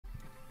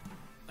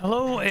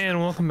Hello and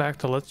welcome back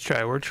to Let's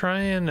Try. We're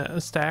trying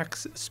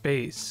Stacks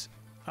Space.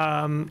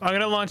 I'm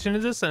gonna launch into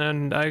this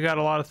and I got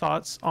a lot of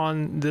thoughts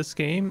on this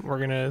game. We're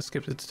gonna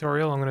skip the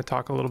tutorial. I'm gonna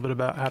talk a little bit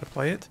about how to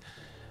play it.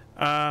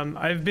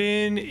 I've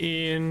been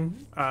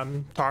in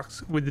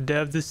talks with the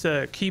dev. This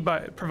key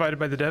provided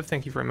by the dev.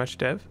 Thank you very much,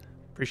 dev.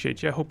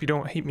 Appreciate you. I hope you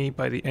don't hate me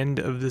by the end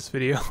of this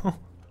video.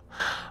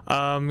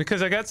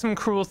 Because I got some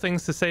cruel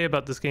things to say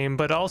about this game,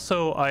 but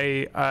also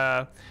I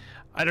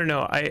don't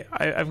know.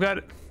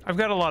 I've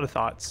got a lot of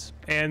thoughts,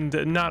 and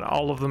not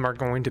all of them are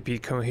going to be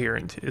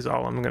coherent, is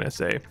all I'm gonna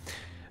say.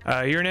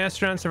 You're an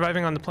astronaut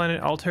surviving on the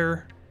planet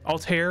Altair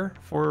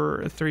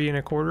for 3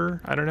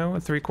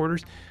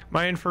 3/4.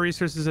 Mine for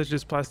resources such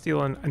as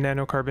plasteel and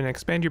nanocarbon.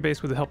 Expand your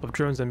base with the help of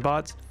drones and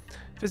bots.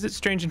 Visit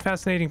strange and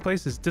fascinating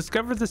places.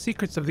 Discover the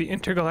secrets of the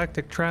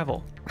intergalactic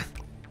travel.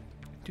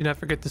 Do not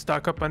forget to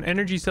stock up on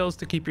energy cells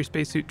to keep your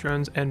spacesuit,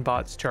 drones, and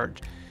bots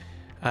charged.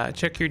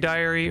 Check your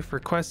diary for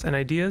quests and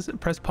ideas.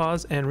 Press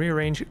pause and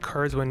rearrange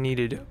cards when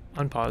needed.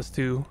 Unpause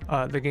to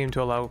the game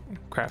to allow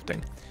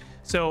crafting.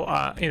 So,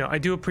 I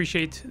do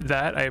appreciate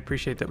that. I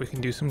appreciate that we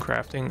can do some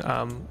crafting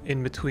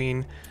in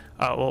between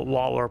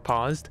while we're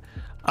paused.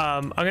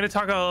 I'm going to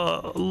talk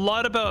a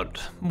lot about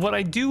what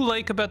I do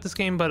like about this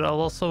game, but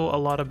also a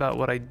lot about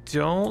what I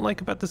don't like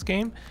about this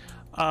game.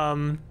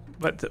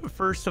 But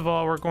first of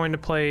all, we're going to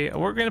play a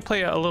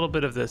little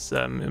bit of this,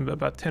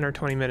 about 10 or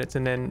 20 minutes,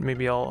 and then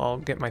maybe I'll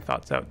get my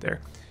thoughts out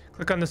there.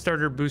 Click on the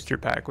starter booster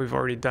pack. We've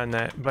already done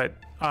that, but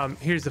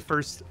here's the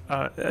first.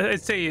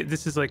 I'd say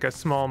this is like a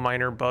small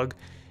minor bug,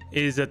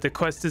 is that the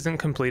quest isn't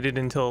completed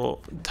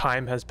until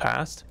time has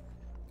passed.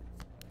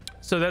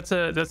 So that's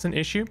an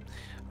issue.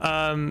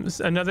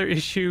 Another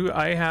issue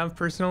I have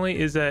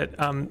personally is that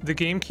the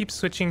game keeps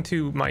switching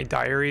to my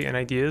diary and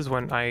ideas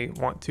when I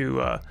want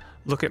to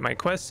look at my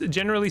quests.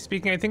 Generally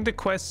speaking, I think the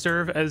quests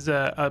serve as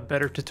a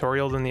better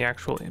tutorial than the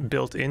actual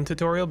built-in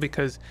tutorial,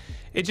 because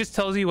it just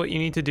tells you what you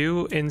need to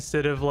do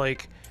instead of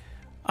like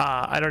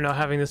I don't know,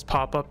 having this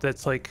pop-up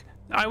that's like,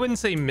 I wouldn't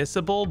say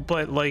missable,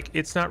 but like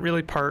it's not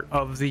really part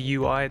of the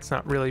UI. It's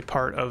not really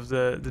part of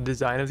the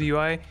design of the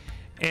UI,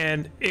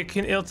 and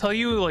it'll tell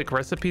you like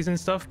recipes and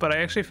stuff, but I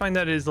actually find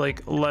that is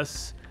like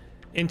less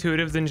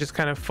intuitive than just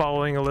kind of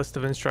following a list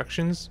of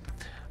instructions.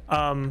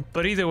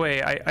 But either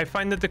way, I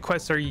find that the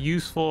quests are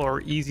useful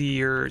or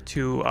easier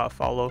to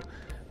follow,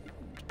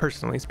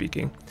 personally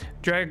speaking.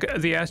 Drag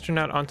the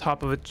astronaut on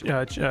top of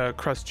a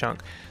crust chunk.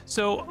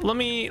 So let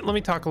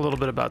me talk a little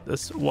bit about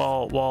this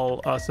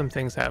while some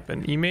things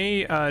happen. You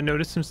may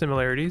notice some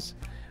similarities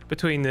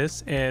between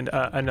this and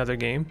another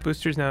game.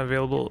 Boosters now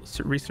available.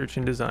 Research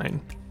and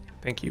design.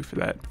 Thank you for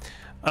that.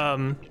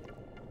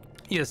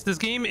 Yes, this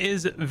game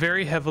is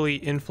very heavily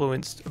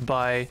influenced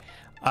by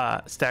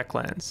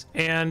Stacklands,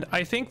 and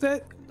I think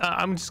that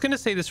I'm just going to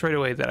say this right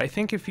away, that I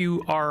think if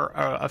you are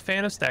a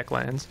fan of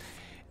Stacklands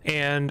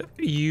and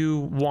you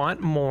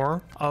want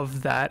more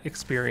of that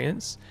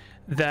experience,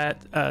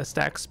 that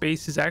Stack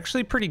Space is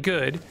actually pretty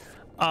good.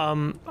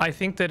 I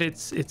think that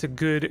it's a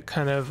good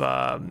kind of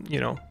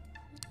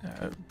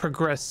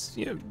progress.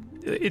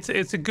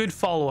 It's a good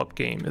follow-up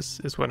game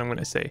is what I'm going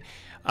to say.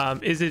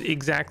 Is it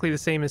exactly the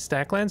same as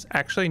Stacklands?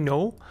 Actually,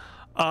 no.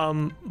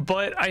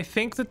 But I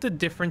think that the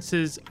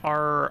differences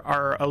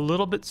are a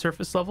little bit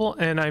surface level,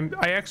 and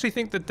I actually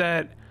think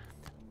that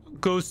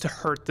goes to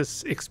hurt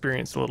this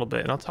experience a little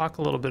bit, and I'll talk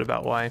a little bit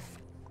about why.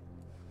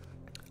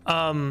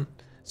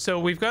 So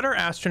we've got our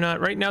astronaut.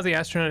 Right now the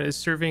astronaut is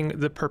serving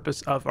the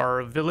purpose of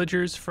our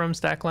villagers from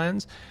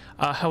Stacklands.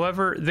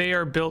 However, they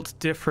are built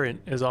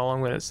different, is all I'm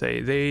going to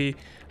say. They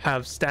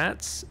have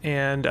stats,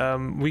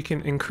 and we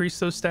can increase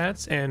those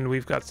stats, and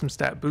we've got some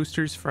stat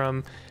boosters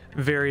from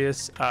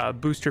various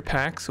booster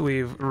packs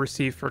we've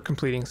received for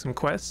completing some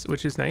quests,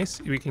 which is nice.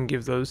 We can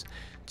give those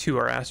to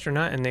our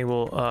astronaut and they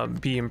will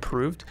be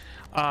improved.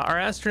 Our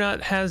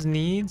astronaut has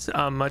needs,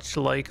 much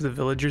like the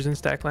villagers in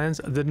Stacklands.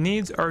 The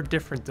needs are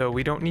different though.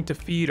 We don't need to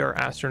feed our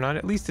astronaut,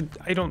 at least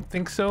I don't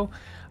think so.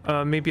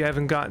 Maybe I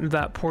haven't gotten to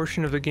that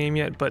portion of the game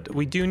yet, but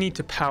we do need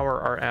to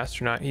power our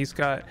astronaut. He's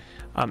got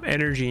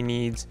energy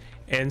needs,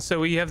 and so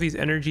we have these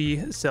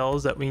energy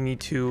cells that we need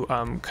to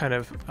kind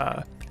of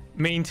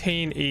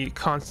maintain a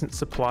constant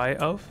supply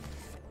of.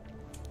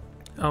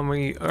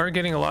 We are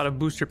getting a lot of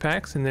booster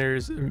packs, and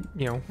there's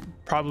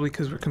probably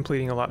because we're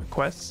completing a lot of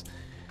quests.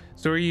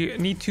 So we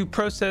need to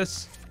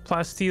process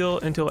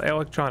plasteel into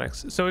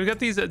electronics. So we've got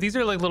these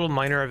are like little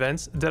minor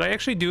events that I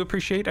actually do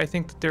appreciate. I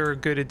think that they're a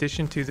good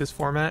addition to this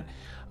format.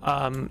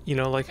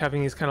 Like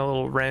having these kind of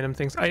little random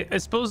things. I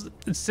suppose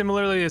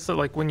similarly it's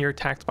like when you're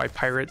attacked by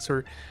pirates,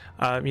 or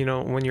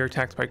when you're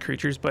attacked by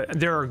creatures, but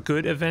there are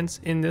good events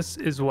in this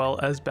as well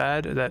as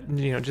bad that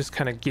just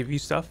kind of give you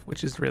stuff,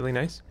 which is really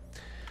nice.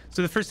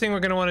 So the first thing we're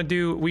going to want to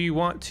do,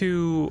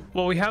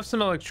 we have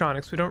some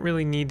electronics. We don't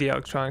really need the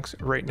electronics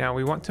right now.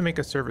 We want to make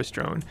a service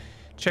drone.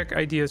 Check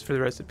ideas for the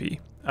recipe.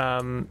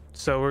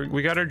 So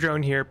we got our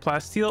drone here: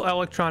 plasteel,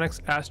 electronics,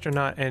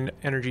 astronaut, and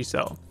energy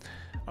cell.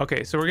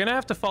 Okay, so we're gonna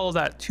have to follow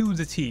that to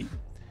the T.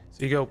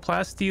 So you go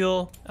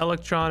plasteel,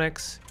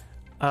 electronics,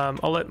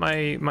 I'll let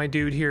my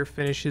dude here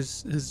finish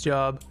his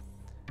job.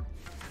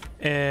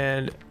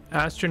 And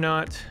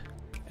astronaut,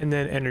 and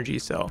then energy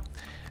cell.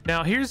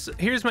 Now here's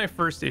my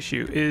first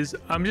issue is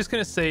I'm just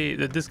gonna say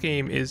that this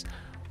game is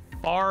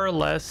far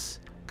less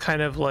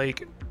kind of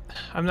like,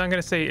 I'm not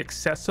gonna say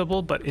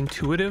accessible, but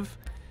intuitive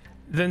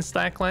than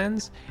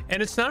Stacklands.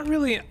 And it's not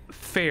really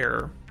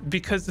fair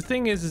because the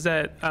thing is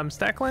that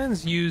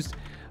Stacklands used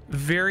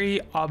very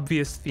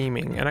obvious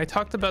theming, and I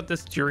talked about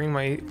this during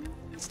my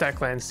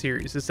Stacklands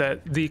series, is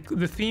that the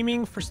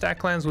theming for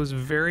Stacklands was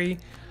very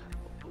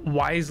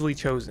wisely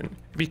chosen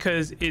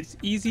because it's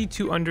easy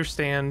to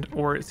understand,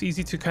 or it's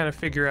easy to kind of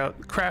figure out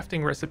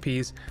crafting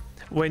recipes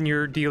when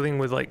you're dealing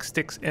with like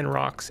sticks and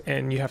rocks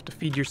and you have to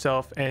feed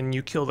yourself and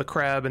you kill the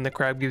crab and the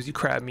crab gives you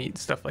crab meat,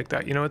 stuff like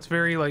that. You know, it's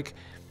very like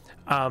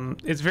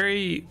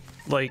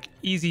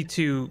easy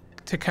to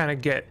kind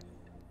of get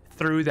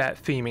through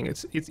that theming.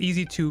 It's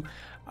easy to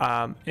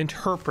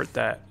interpret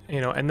that,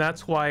 you know, and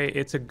that's why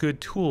it's a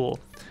good tool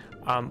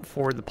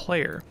for the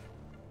player.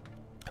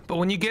 But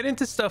when you get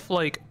into stuff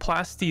like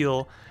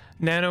plasteel,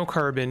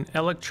 nanocarbon,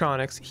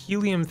 electronics,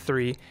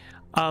 helium-3,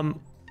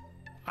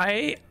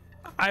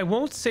 I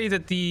won't say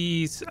that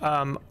these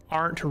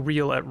aren't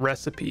real at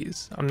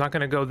recipes. I'm not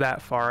going to go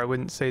that far. I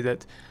wouldn't say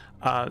that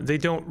they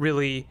don't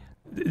really,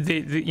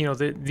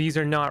 these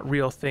are not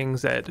real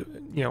things that,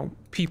 you know,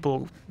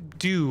 people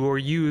do or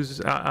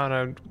use on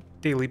a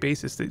daily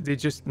basis. They're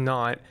just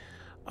not.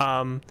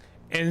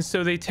 And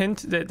so they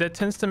that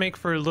tends to make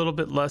for a little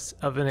bit less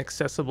of an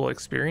accessible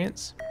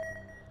experience.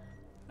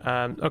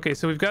 Okay,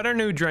 so we've got our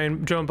new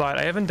drone bot.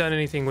 I haven't done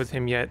anything with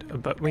him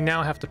yet, but we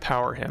now have to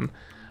power him.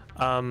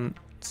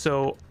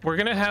 So we're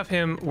gonna have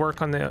him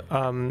work on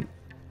the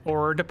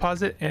ore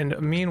deposit, and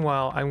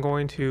meanwhile I'm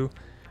going to,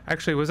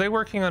 actually, was I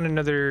working on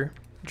another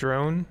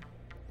drone?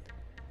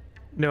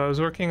 No, I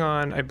was working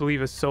on, I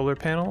believe, a solar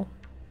panel.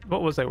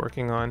 What was I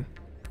working on?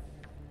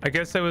 I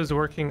guess I was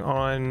working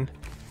on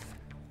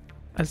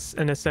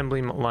an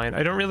assembly line.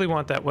 I don't really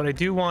want that. What I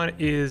do want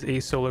is a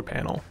solar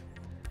panel.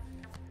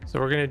 So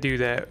we're going to do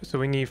that. So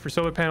we need, for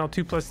solar panel,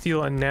 2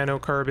 plasteel and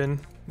nanocarbon.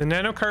 The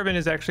nanocarbon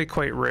is actually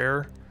quite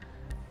rare.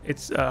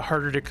 It's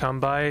harder to come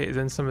by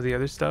than some of the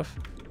other stuff.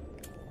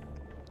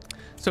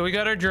 So we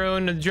got our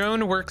drone. The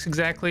drone works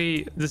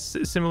exactly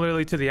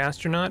similarly to the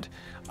astronaut.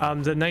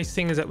 The nice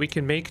thing is that we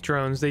can make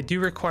drones. They do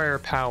require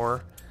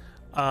power,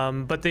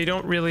 but they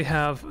don't really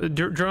have,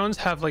 drones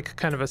have like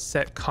kind of a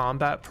set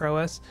combat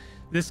prowess.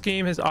 This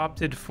game has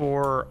opted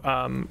for,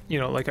 you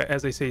know, like,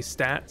 as I say,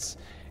 stats,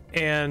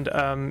 and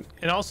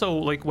also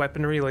like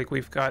weaponry. Like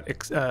we've got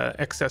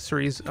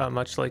accessories,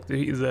 much like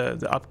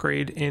the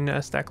upgrade in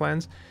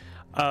Stacklands.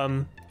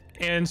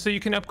 And so you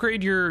can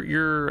upgrade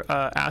your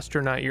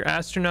astronaut. Your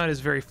astronaut is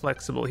very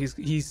flexible. He's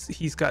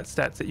got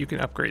stats that you can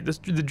upgrade.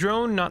 The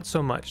drone, not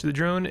so much. The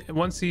drone,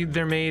 once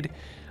they're made,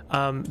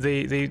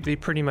 they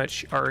pretty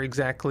much are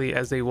exactly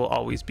as they will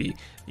always be.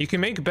 You can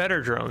make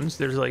better drones.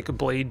 There's like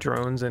blade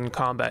drones and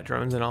combat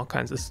drones and all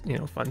kinds of, you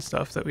know, fun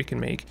stuff that we can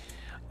make.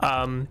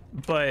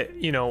 But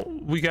you know,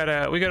 we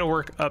gotta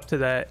work up to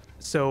that.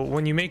 So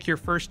when you make your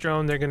first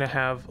drone, they're gonna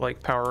have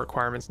like power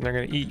requirements, and they're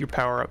gonna eat your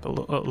power up a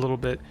little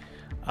bit.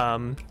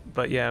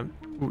 But yeah,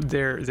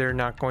 they're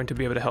not going to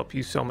be able to help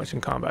you so much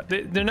in combat.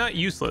 They're not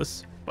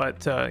useless,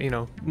 but you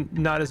know,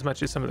 not as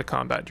much as some of the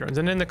combat drones.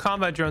 And then the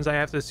combat drones, I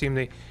have to assume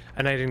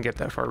and I didn't get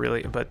that far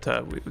really, but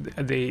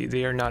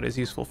they are not as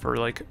useful for,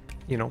 like,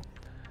 you know,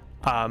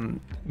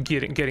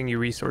 getting you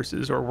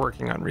resources or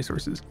working on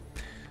resources.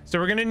 So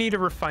we're gonna need a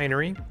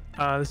refinery.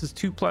 This is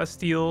 2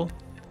 plasteel.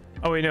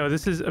 Oh wait, no,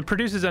 this is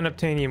produces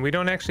unobtainium. We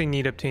don't actually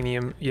need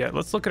obtainium yet.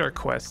 Let's look at our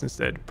quest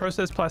instead.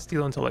 Process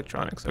plasteel into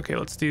electronics. Okay,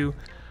 let's do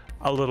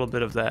a little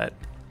bit of that.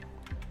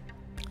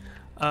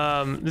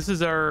 This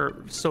is our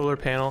solar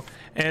panel,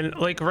 and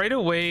like right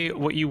away,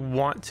 what you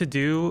want to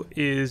do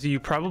is you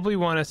probably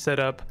want to set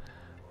up,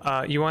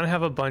 you want to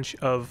have a bunch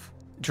of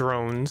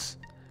drones.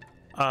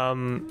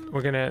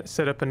 We're gonna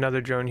set up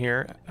another drone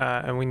here,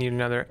 and we need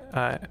another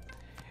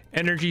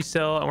energy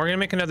cell, and we're gonna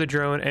make another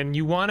drone. And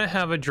you want to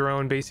have a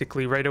drone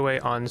basically right away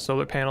on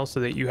solar panels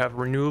so that you have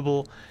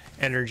renewable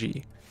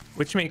energy,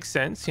 which makes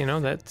sense. You know,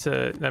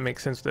 that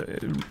makes sense.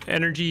 The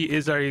energy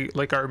is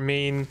our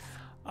main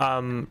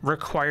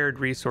required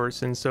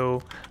resource, and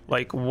so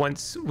like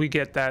once we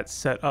get that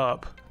set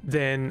up,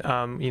 then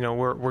you know,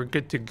 we're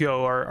good to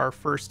go. Our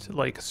first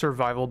like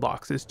survival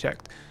box is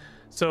checked.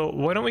 So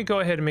why don't we go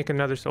ahead and make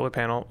another solar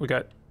panel? We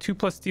got 2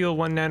 plasteel,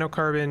 1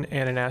 nanocarbon,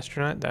 and an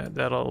astronaut.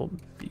 That'll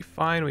be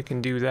fine. We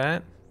can do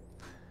that,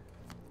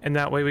 and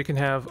that way we can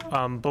have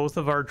both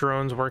of our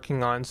drones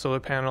working on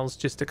solar panels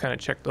just to kind of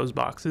check those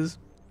boxes.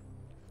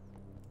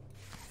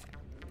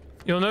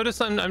 You'll notice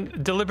I'm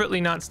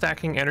deliberately not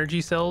stacking energy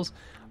cells,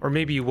 or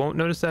maybe you won't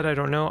notice that, I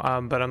don't know,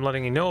 but I'm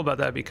letting you know about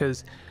that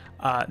because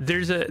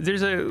there's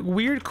a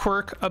weird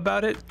quirk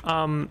about it.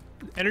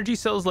 Energy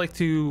cells like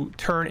to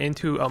turn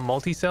into a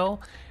multi-cell,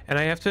 and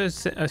I have to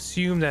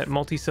assume that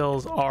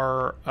multi-cells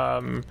are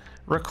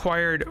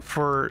required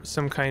for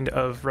some kind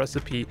of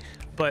recipe,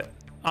 but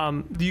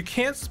you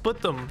can't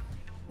split them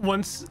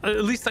once,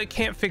 at least I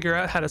can't figure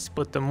out how to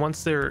split them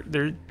once they're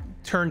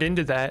turned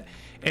into that,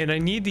 and I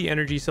need the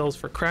energy cells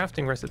for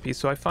crafting recipes.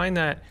 So I find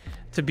that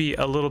to be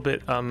a little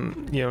bit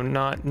you know,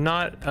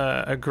 not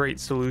a great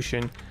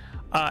solution.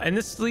 And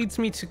this leads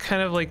me to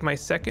kind of like my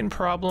second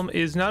problem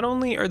is not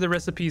only are the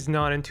recipes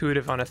not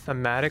intuitive on a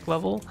thematic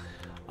level,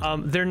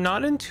 they're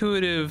not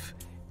intuitive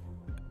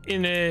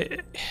in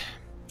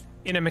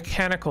a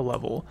mechanical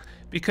level,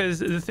 because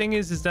the thing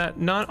is that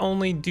not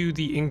only do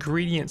the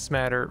ingredients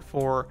matter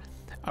for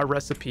a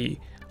recipe,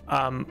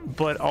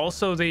 but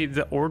also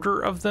the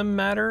order of them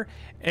matter,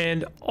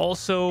 and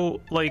also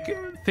like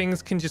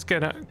things can just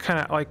get kind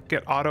of like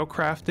get auto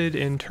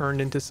crafted and turned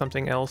into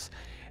something else,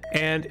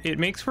 and it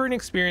makes for an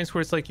experience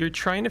where it's like you're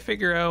trying to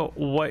figure out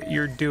what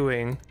you're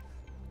doing.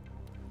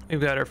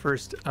 We've got our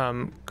first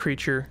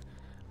creature.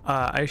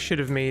 I should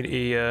have made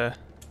a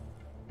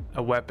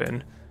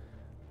weapon.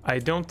 I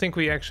don't think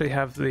we actually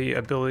have the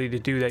ability to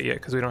do that yet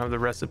because we don't have the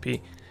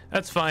recipe.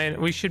 That's fine.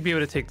 We should be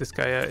able to take this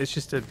guy out. It's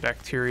just a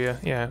bacteria.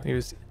 Yeah, he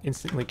was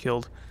instantly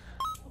killed,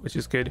 which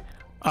is good.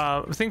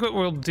 I think what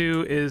we'll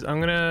do is I'm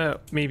gonna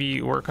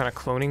maybe work on a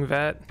cloning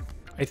vat.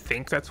 I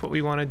think that's what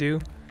we want to do.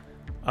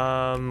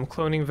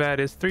 Cloning vat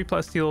is 3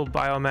 plasteel,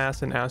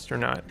 biomass, and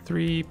astronaut.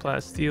 3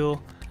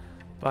 plasteel,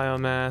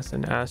 biomass,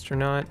 and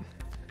astronaut.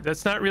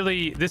 That's not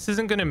really, this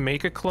isn't going to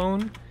make a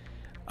clone.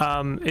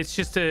 It's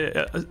just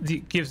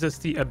gives us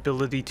the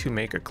ability to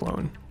make a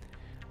clone.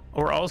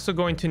 We're also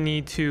going to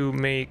need to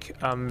make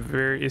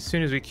as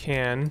soon as we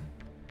can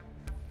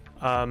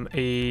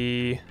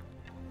a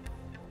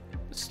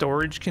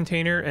storage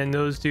container, and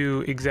those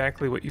do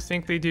exactly what you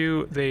think they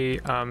do. They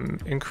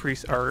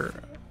increase our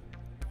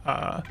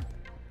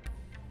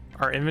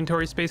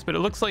inventory space, but it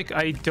looks like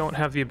I don't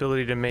have the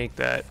ability to make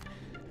that.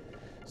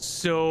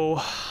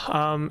 So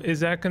is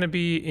that going to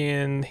be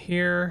in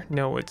here?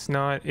 No, it's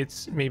not.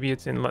 Maybe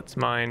it's in Let's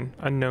Mine.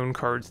 Unknown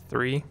cards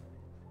 3.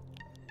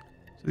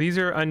 So these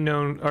are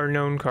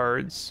known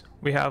cards.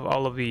 We have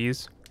all of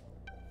these,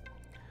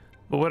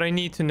 but what I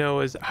need to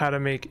know is how to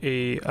make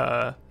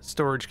a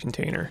storage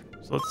container.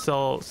 So let's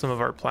sell some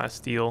of our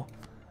plasteel.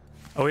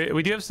 Oh,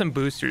 we do have some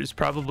boosters.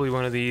 Probably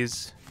one of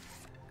these.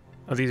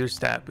 Oh, these are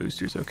stat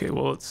boosters. Okay,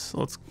 well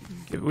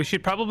we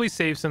should probably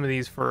save some of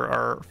these for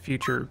our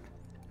future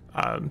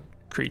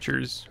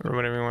creatures, or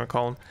whatever you want to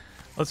call them.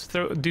 Let's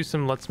do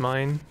some Let's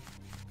Mine.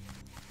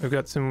 We've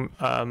got some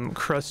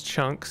crust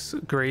chunks.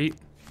 Great.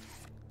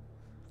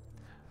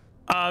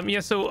 Yeah,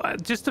 so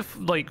just to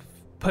like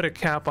put a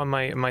cap on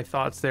my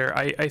thoughts there,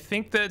 I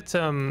think that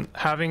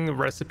having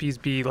recipes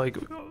be like,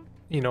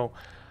 you know,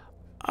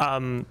 I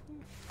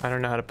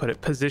don't know how to put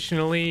it,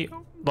 positionally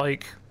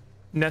like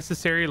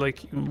necessary,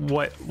 like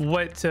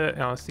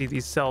oh, see,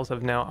 these cells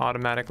have now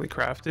automatically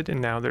crafted and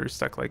now they're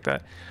stuck like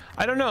that.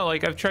 I don't know,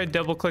 like I've tried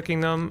double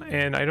clicking them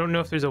and I don't know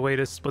if there's a way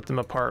to split them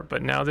apart,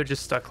 but now they're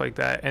just stuck like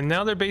that, and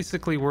now they're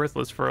basically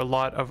worthless for a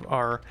lot of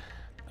our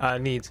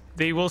needs.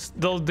 They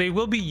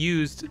will be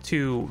used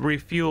to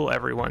refuel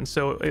everyone,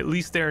 so at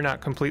least they're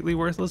not completely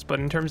worthless, but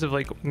in terms of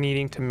like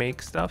needing to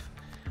make stuff,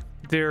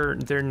 they're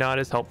not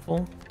as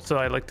helpful. So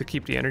I like to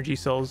keep the energy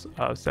cells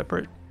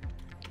separate.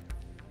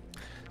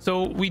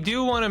 So we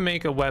do want to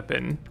make a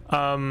weapon.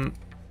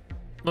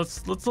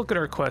 Let's look at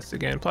our quest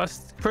again.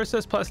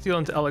 Process plasteel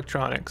into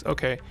electronics.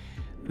 Okay,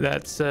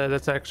 that's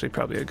actually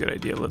probably a good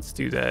idea. Let's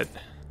do that,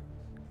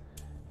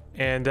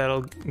 and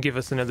that'll give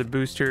us another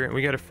booster.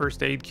 We got a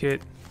first aid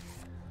kit.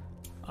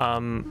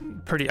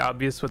 Pretty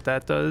obvious what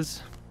that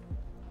does.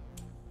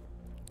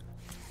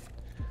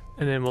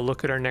 And then we'll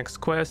look at our next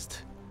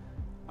quest.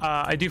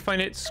 I do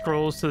find it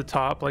scrolls to the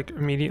top like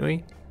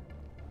immediately,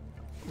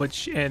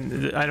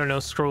 and I don't know,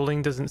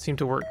 scrolling doesn't seem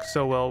to work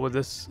so well with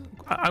this.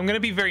 I'm gonna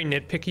be very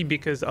nitpicky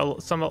because a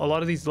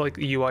lot of these like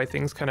UI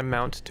things kind of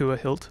mount to a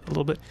hilt a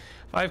little bit.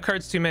 5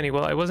 cards too many.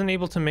 Well, I wasn't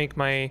able to make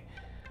my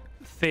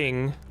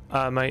thing,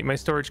 my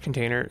storage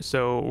container,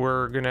 so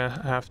we're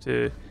gonna have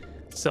to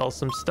sell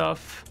some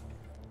stuff.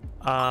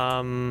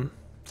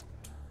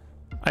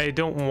 I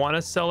don't want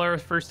to sell our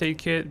first aid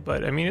kit,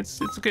 but I mean it's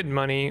good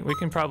money. We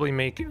can probably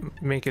make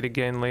it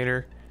again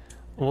later.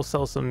 We'll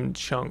sell some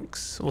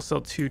chunks. We'll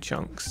sell 2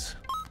 chunks.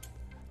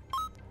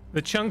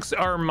 The chunks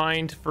are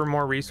mined for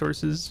more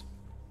resources.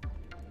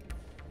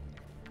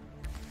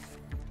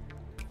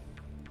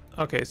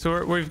 Okay,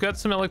 so we've got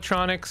some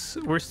electronics.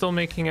 We're still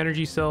making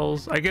energy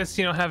cells. I guess,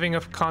 you know, having a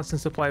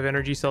constant supply of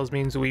energy cells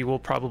means we will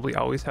probably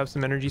always have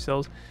some energy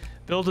cells.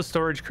 Build a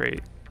storage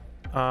crate.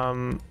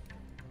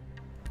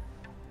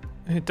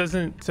 It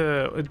doesn't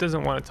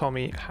want to tell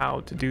me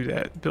how to do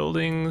that.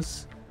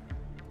 Buildings.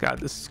 God,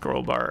 this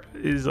scroll bar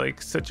is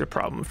like such a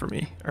problem for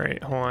me. All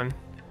right, hold on.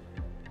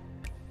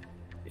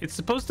 It's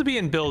supposed to be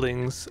in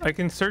buildings. I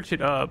can search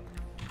it up,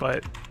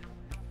 but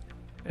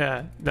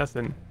yeah,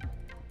 nothing.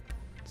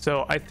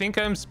 So I think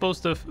I'm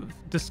supposed to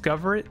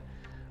discover it.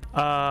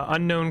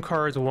 Unknown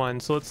cars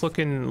 1. So let's look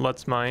in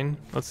Let's Mine.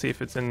 Let's see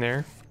if it's in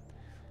there.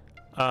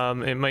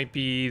 It might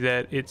be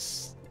that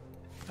it's,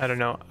 I don't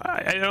know.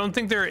 I don't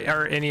think there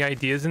are any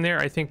ideas in there.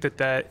 I think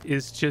that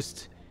is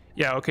just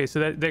Yeah, okay,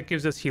 so that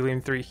gives us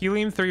helium-3.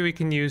 Helium-3 we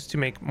can use to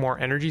make more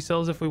energy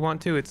cells if we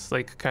want to. It's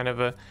like kind of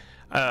a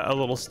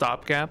little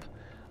stopgap.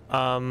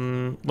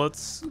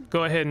 Let's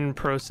go ahead and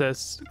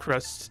process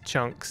crust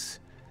chunks.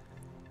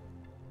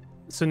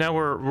 So now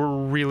we're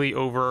really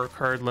over our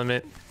card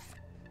limit.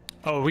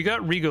 Oh, we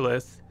got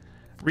regolith.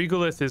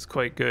 Regolith is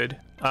quite good.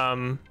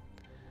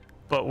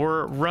 But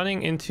we're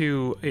running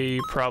into a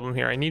problem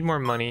here. I need more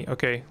money.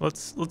 Okay,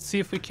 let's see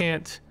if we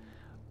can't.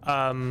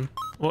 Well,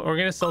 we're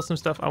gonna sell some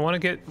stuff. I want to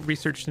get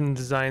research and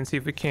design, see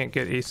if we can't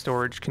get a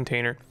storage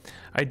container.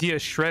 Idea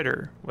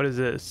shredder. What is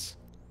this?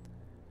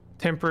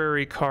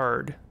 Temporary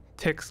card.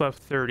 Ticks left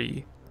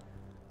 30.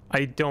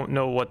 I don't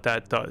know what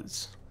that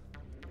does.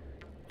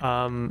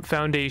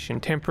 Foundation.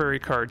 Temporary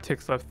card.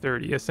 Ticks left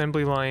 30.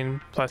 Assembly line.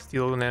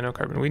 Plasteel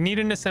nanocarbon. We need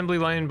an assembly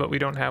line, but we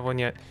don't have one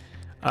yet.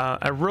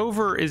 A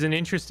rover is an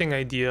interesting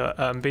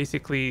idea.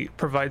 Basically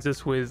provides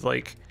us with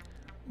like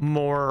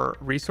more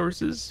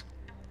resources.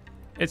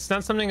 It's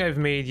not something I've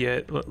made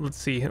yet. Let's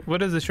see. What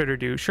does the shredder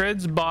do?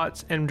 Shreds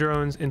bots and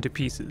drones into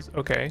pieces.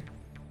 Okay.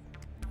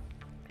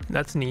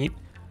 That's neat.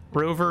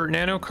 Rover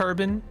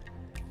nanocarbon.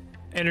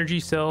 Energy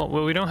cell.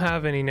 Well, we don't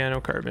have any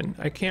nanocarbon.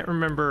 I can't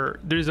remember.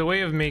 There's a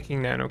way of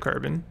making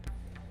nanocarbon,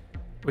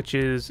 which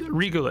is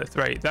regolith,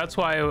 right? That's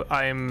why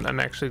I'm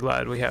actually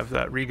glad we have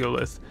that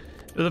regolith.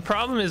 The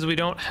problem is we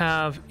don't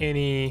have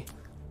any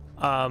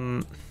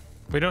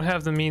we don't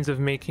have the means of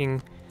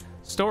making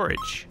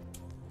storage,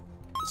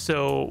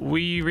 so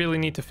we really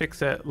need to fix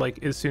that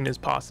like as soon as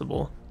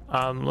possible.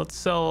 Let's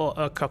sell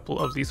a couple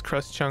of these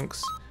crust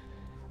chunks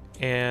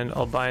and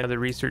I'll buy another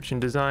research and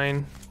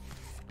design.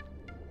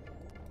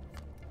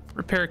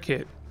 Repair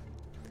kit.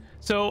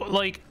 So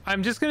like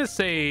I'm just gonna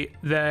say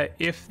that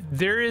if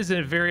there is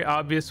a very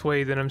obvious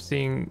way that I'm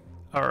seeing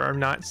or I'm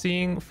not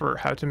seeing for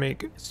how to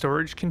make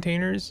storage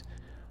containers,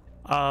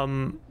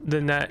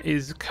 then that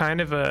is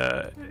kind of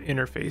a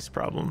interface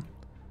problem.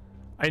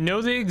 I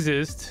know they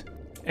exist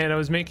and I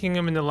was making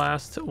them in the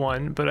last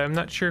one, but I'm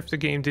not sure if the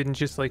game didn't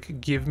just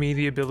like give me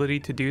the ability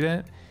to do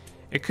that.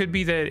 It could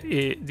be that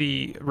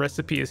the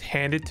recipe is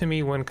handed to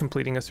me when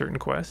completing a certain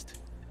quest.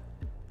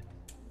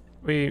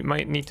 We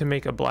might need to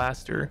make a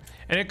blaster,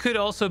 and it could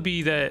also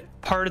be that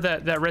part of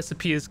that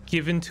recipe is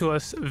given to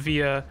us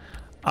via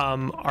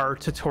our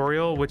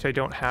tutorial, which I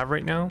don't have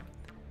right now.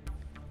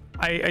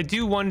 I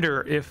do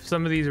wonder if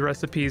some of these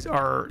recipes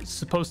are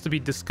supposed to be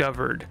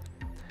discovered,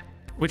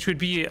 which would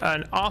be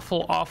an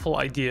awful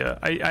idea.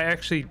 I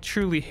actually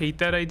truly hate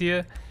that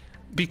idea,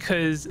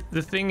 because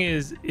the thing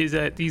is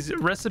that these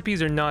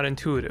recipes are not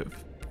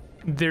intuitive.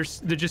 They're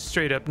just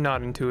straight up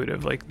not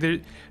intuitive. Like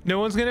no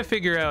one's gonna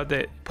figure out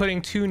that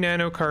putting 2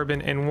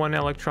 nanocarbon and 1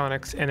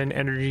 electronics and an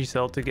energy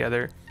cell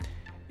together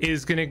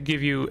is gonna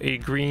give you a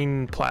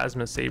green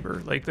plasma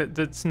saber. Like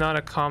that's not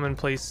a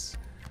commonplace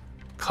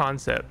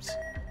concept,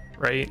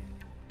 right?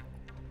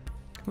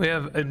 We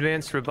have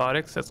advanced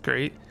robotics. That's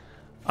great.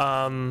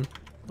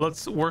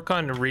 Let's work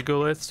on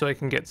regolith so I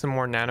can get some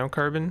more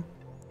nanocarbon,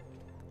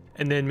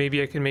 and then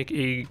maybe I can make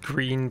a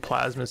green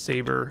plasma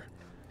saber.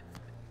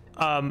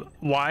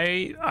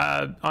 Why?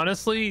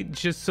 Honestly,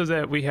 just so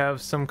that we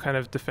have some kind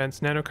of defense.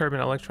 Nanocarbon,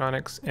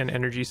 electronics, and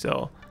energy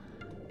cell.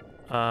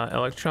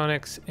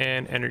 Electronics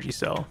and energy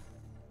cell.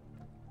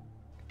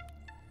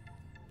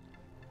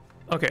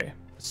 Okay,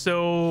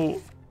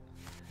 so,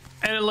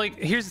 and like,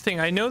 here's the thing.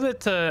 I know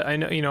that I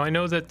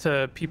know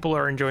that people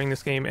are enjoying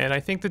this game, and I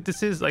think that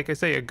this is, like I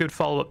say, a good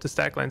follow-up to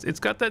Stacklands. It's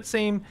got that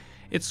same,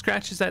 it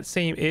scratches that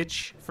same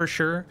itch for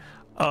sure,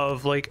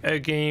 of like a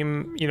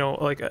game, you know,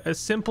 like a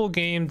simple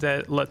game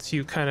that lets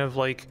you kind of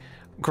like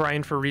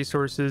grind for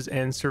resources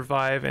and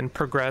survive and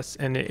progress,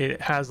 and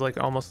it has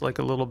like almost like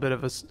a little bit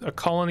of a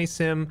colony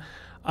sim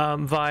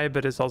vibe,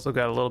 but it's also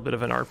got a little bit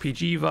of an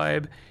RPG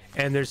vibe,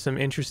 and there's some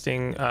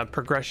interesting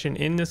progression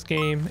in this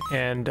game,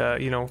 and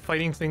you know,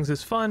 fighting things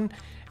is fun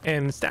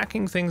and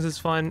stacking things is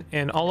fun,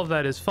 and all of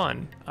that is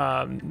fun.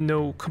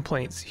 No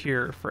complaints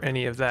here for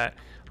any of that.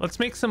 Let's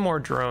make some more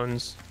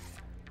drones.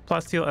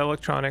 Plasteel,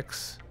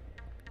 electronics,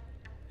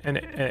 and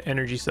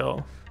energy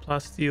cell.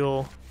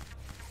 Plasteel.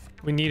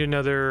 We need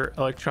another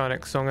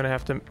electronics, so I'm gonna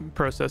have to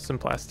process some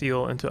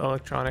plasteel into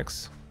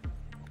electronics.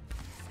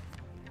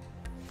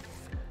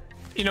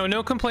 You know,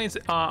 no complaints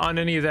on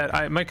any of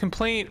that. My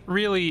complaint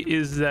really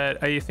is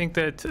that I think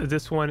that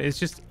this one is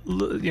just,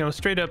 you know,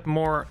 straight up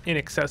more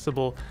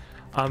inaccessible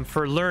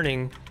for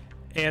learning,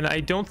 and I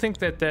don't think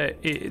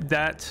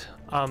that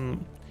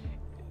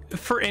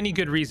for any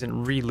good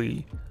reason,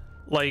 really.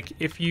 Like,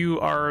 if you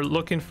are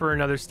looking for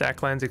another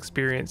Stacklands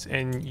experience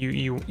and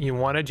you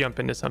want to jump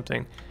into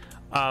something,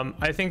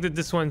 I think that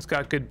this one's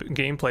got good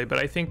gameplay, but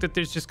I think that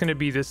there's just going to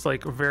be this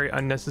like very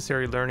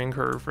unnecessary learning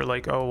curve for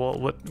like, oh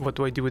well, what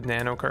do I do with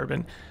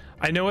nanocarbon?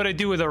 I know what I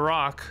do with a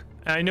rock.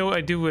 I know what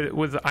I do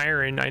with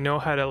iron. I know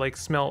how to like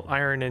smelt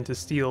iron into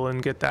steel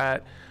and get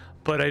that,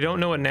 but I don't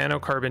know what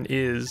nanocarbon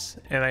is,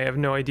 and I have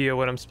no idea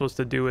what I'm supposed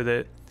to do with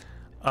it.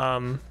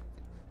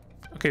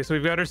 Okay, so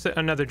we've got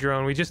another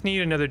drone. We just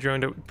need another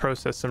drone to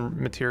process some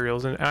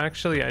materials, and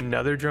actually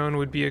another drone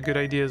would be a good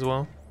idea as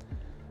well.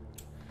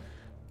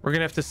 We're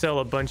gonna have to sell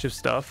a bunch of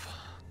stuff.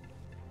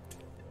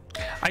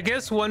 I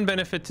guess one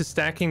benefit to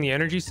stacking the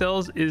energy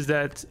cells is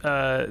that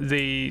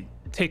they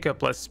take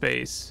up less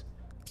space.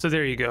 So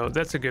there you go.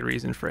 That's a good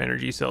reason for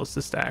energy cells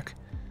to stack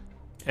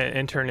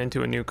and turn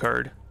into a new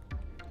card.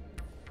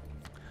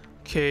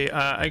 Okay,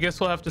 I guess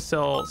we'll have to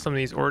sell some of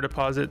these ore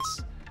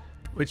deposits,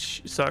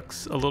 which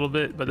sucks a little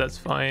bit, but that's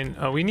fine.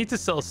 We need to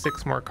sell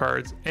 6 more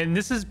cards, and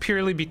this is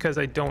purely because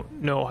I don't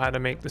know how to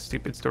make the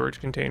stupid storage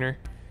container.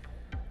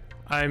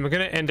 I'm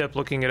gonna end up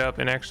looking it up,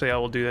 and actually I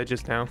will do that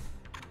just now.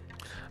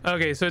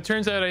 Okay, so it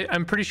turns out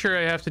I'm pretty sure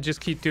I have to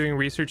just keep doing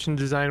research and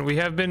design. We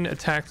have been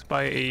attacked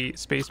by a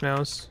space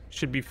mouse.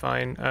 Should be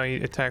fine. I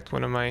attacked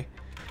one of my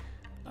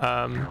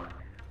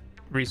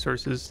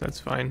resources. That's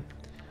fine.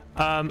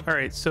 All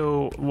right,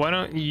 so why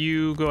don't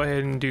you go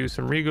ahead and do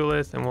some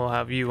regolith, and we'll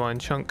have you on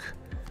chunk.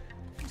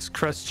 It's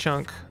crust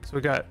chunk. So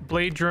we got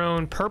blade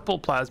drone, purple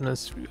plasma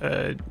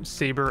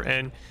saber,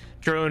 and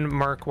drone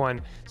Mark 1.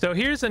 So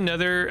here's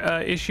another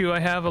issue I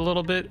have a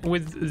little bit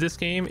with this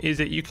game, is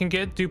that you can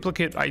get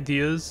duplicate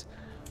ideas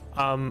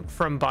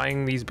from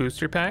buying these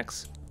booster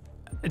packs.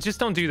 Just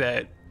don't do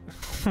that.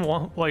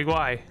 Like,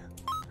 why?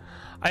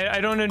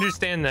 I don't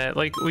understand that.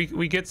 Like,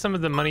 we get some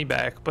of the money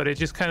back, but it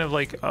just kind of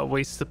like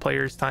wastes the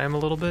player's time a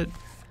little bit.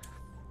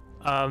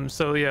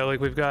 So yeah,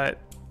 like we've got,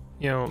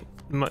 you know,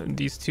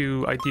 these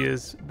 2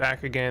 ideas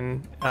back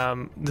again.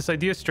 This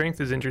idea strength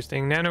is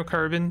interesting.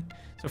 Nanocarbon.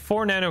 So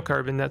 4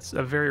 nanocarbon, that's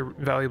a very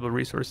valuable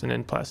resource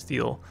in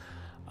plasteel.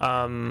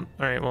 All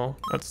right, well,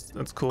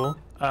 that's cool.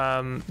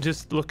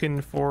 Just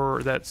looking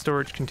for that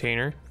storage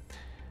container.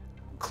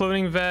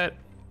 Cloning vat,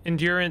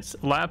 endurance,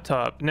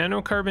 laptop,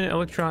 nanocarbon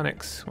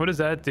electronics. What does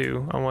that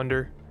do, I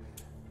wonder?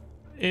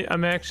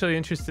 I'm actually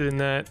interested in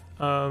that.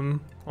 Hold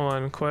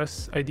on,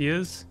 quests,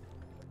 ideas.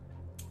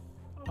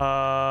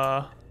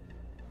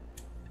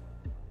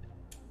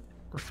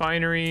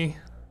 Refinery.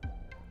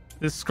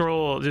 This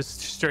scroll just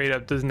straight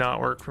up does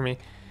not work for me.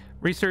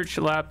 Research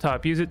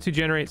laptop. Use it to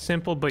generate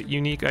simple but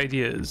unique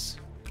ideas.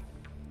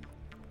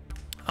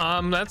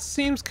 That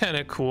seems kind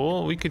of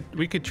cool. We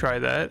could try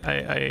that.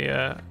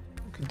 I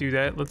could do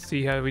that. Let's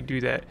see how we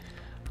do that.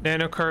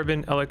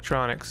 Nanocarbon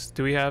electronics.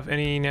 Do we have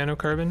any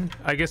nanocarbon?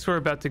 I guess we're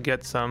about to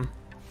get some.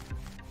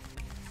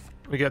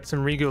 We got some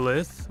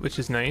regolith, which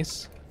is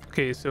nice.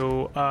 Okay,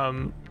 so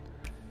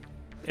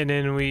and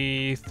then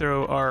we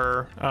throw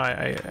our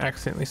I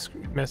accidentally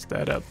messed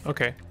that up.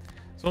 Okay,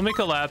 so we'll make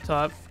a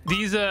laptop.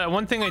 These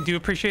one thing I do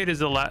appreciate is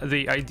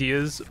the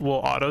ideas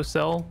will auto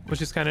sell,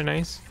 which is kind of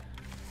nice.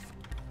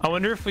 I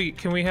wonder if we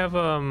have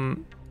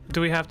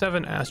do we have to have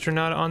an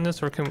astronaut on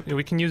this, or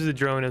we can use the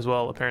drone as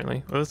well?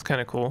 Apparently, well, that's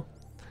kind of cool.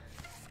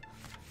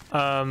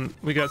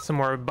 We got some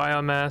more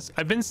biomass.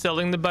 I've been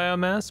selling the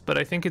biomass, but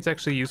I think it's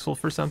actually useful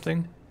for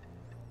something.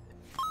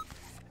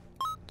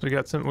 So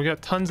we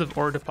got tons of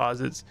ore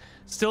deposits.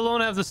 Still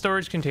don't have the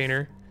storage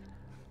container,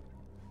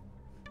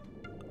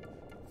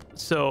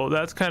 so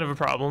that's kind of a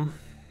problem.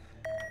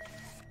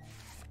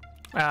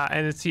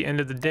 And it's the end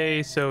of the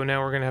day, so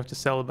now we're gonna have to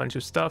sell a bunch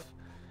of stuff.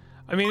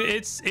 I mean,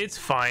 it's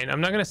fine. I'm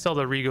not gonna sell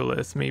the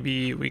regolith.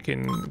 Maybe we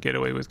can get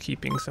away with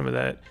keeping some of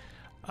that.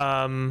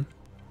 I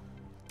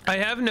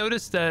have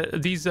noticed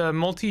that these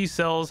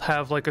multi-cells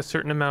have like a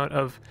certain amount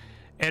of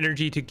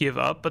energy to give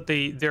up, but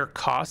their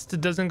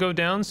cost doesn't go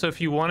down. So if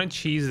you want to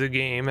cheese the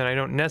game, and I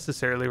don't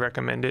necessarily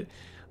recommend it,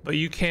 but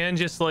you can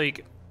just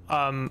like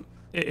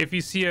if you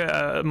see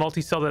a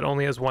multi-cell that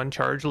only has 1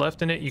 charge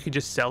left in it, you could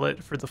just sell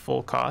it for the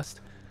full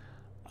cost.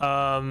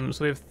 So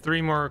we have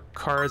 3 more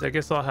cards. I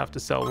guess I'll have to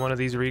sell one of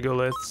these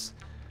regoliths,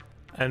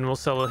 and we'll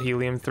sell a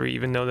helium-3,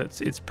 even though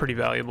it's pretty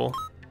valuable.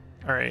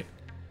 All right,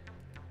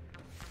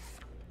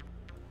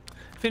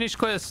 finish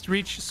quest,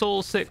 reach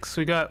soul 6.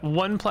 We got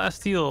 1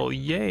 plasteel.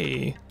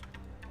 Yay.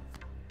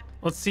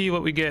 Let's see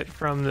what we get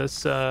from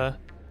this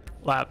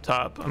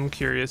laptop. I'm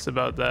curious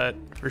about that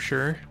for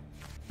sure.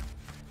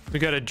 We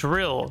got a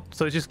drill,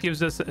 so it just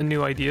gives us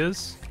new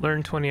ideas.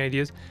 Learn 20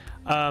 ideas.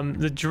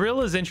 The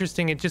drill is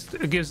interesting. It just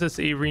gives us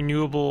a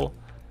renewable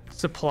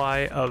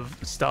supply of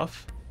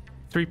stuff.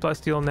 3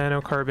 plasteel,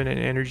 nanocarbon, and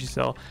energy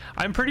cell.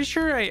 I'm pretty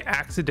sure I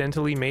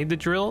accidentally made the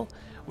drill,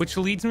 which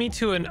leads me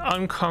to an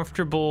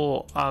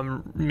uncomfortable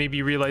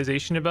maybe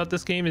realization about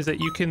this game, is that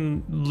you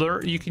can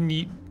learn,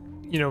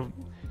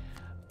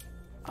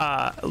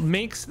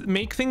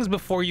 make things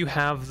before you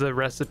have the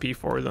recipe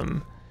for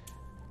them.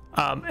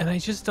 And I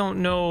just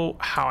don't know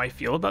how I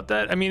feel about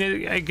that. I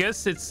mean, I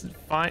guess it's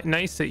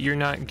nice that you're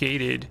not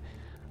gated,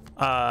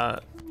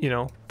 but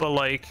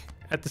like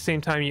at the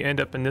same time you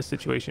end up in this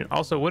situation.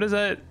 Also, what does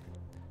that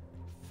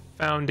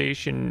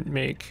foundation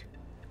make?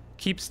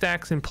 Keep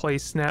stacks in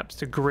place, snaps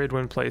to grid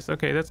when placed.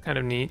 Okay, that's kind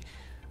of neat.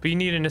 But you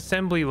need an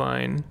assembly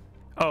line.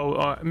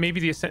 Oh,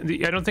 maybe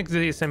I don't think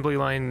the assembly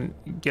line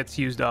gets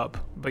used up,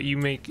 but you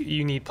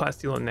need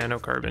plasteel and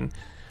nanocarbon.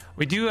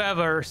 We do have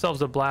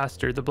ourselves a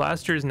blaster. The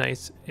blaster is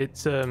nice.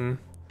 It's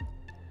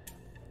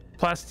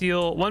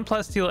plasteel, 1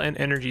 plasteel and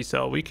energy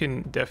cell. We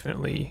can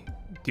definitely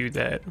do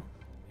that.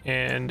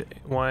 And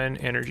 1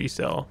 energy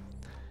cell.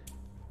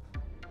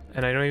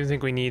 And I don't even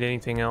think we need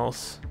anything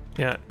else.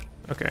 Yeah,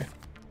 okay.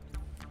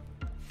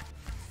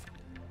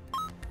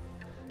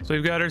 So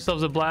we've got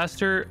ourselves a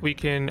blaster. We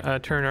can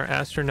turn our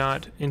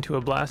astronaut into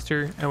a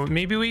blaster. And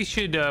maybe we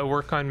should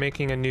work on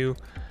making a new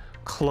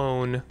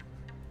clone.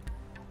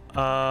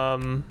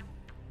 Cloning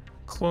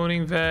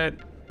vat.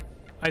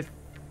 I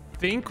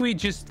think we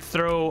just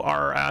throw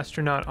our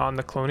astronaut on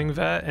the cloning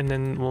vat and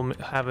then we'll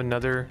have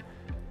another.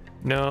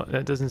 No,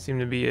 that doesn't seem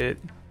to be it.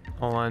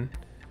 Hold on.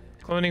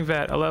 Cloning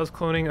vat allows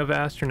cloning of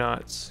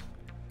astronauts.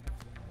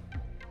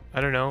 I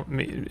don't know.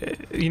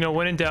 You know,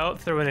 when in doubt,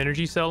 throw an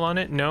energy cell on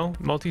it. No?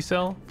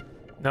 Multi-cell?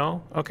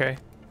 No? Okay.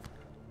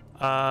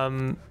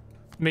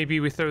 Maybe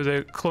we throw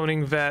the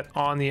cloning vat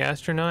on the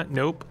astronaut.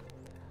 Nope.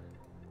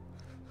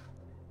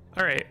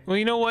 All right. Well,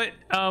 you know what?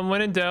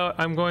 When in doubt,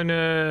 I'm going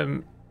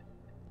to...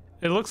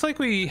 It looks like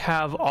we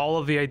have all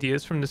of the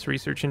ideas from this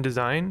research and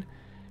design,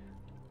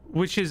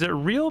 which is a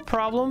real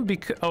problem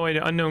because... Oh, wait,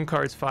 unknown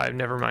cards 5.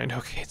 Never mind.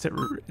 Okay, it's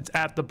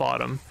at the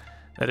bottom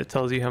that it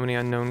tells you how many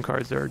unknown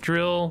cards there are.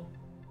 Drill.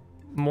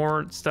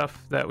 More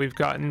stuff that we've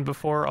gotten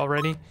before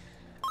already.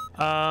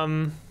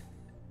 Yeah,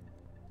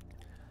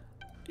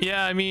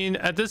 I mean,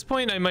 at this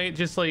point, I might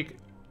just like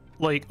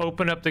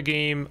open up the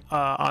game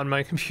on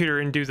my computer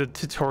and do the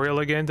tutorial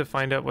again to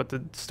find out what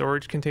the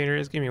storage container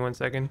is. Give me 1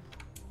 second.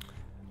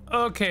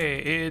 Okay,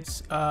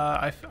 it's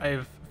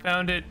I've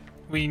found it.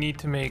 We need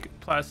to make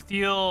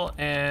plasteel,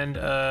 and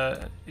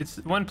it's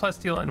 1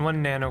 plasteel and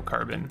 1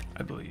 nanocarbon,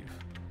 I believe.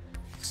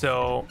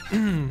 So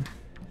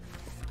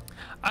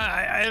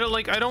I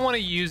don't want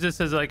to use this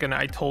as like an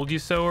I told you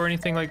so or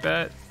anything like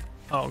that.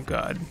 Oh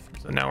god.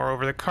 So now we're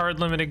over the card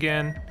limit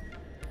again.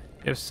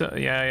 If so,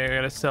 yeah, I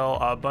gotta sell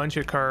a bunch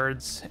of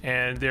cards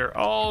and they're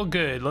all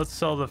good. Let's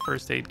sell the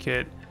first aid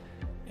kit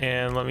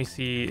and let me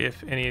see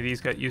if any of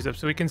these got used up.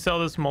 So we can sell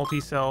this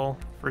multi-cell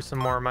for some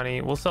more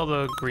money. We'll sell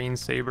the green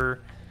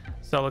saber,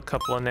 sell a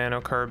couple of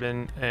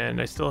nanocarbon,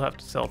 and I still have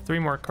to sell 3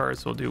 more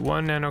cards. So we'll do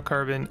 1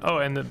 nanocarbon. Oh,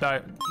 and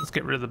let's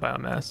get rid of the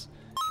biomass.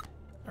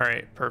 All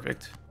right,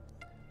 perfect.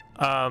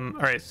 All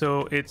right,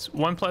 so it's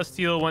 1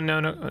 plasteel, 1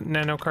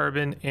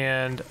 nanocarbon,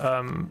 and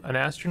an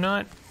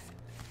astronaut.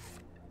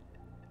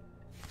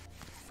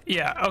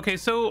 Yeah, okay,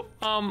 so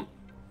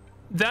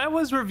that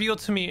was revealed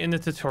to me in the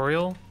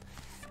tutorial,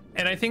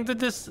 and I think that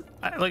this,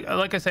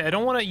 like I say, I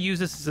don't want to use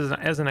this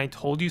as an I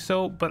told you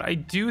so, but I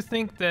do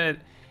think that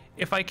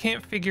if I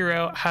can't figure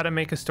out how to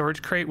make a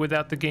storage crate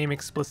without the game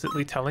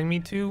explicitly telling me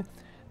to,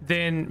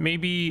 then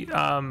maybe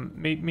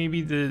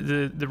maybe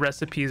the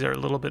recipes are a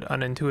little bit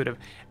unintuitive,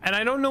 and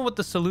I don't know what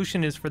the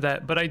solution is for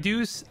that. But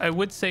I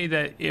would say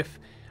that if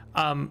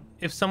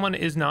someone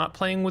is not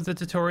playing with the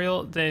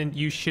tutorial, then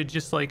you should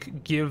just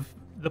like give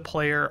the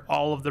player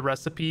all of the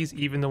recipes,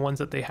 even the ones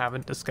that they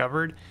haven't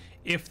discovered,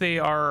 if they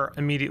are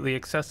immediately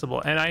accessible.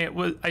 And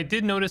I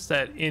did notice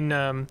that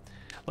in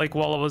like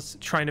while I was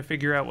trying to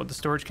figure out what the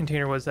storage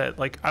container was, that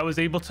like I was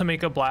able to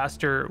make a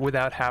blaster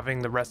without having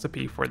the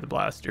recipe for the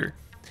blaster.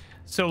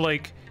 So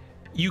like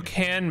you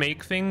can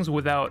make things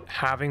without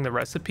having the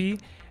recipe,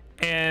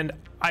 and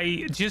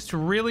I just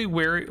really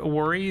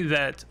worry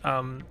that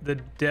the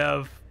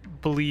dev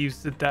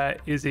believes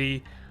that is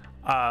a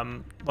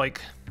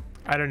like,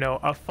 I don't know,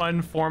 a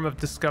fun form of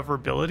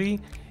discoverability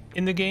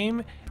in the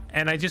game.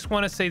 And I just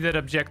want to say that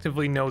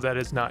objectively, no, that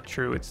is not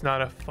true. It's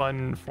not a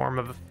fun form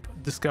of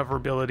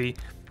discoverability,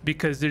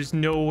 because there's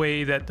no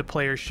way that the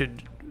player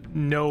should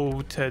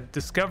know to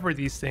discover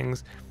these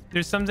things.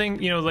 There's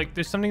something, you know, like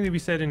there's something to be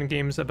said in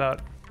games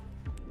about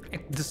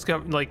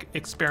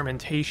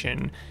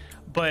experimentation,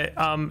 but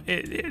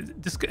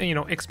you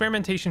know,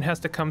 experimentation has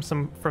to come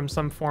from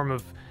some form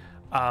of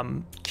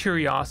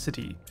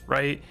curiosity,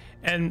 right?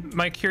 And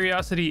my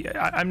curiosity,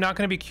 I'm not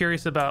going to be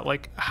curious about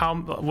like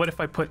what if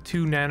I put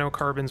 2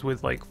 nanocarbons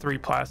with like 3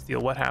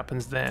 plasteel, what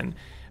happens then?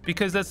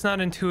 Because that's not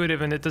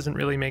intuitive and it doesn't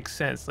really make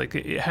sense. Like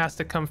it has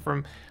to come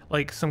from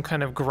like some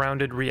kind of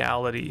grounded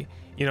reality,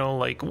 you know,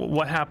 like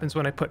what happens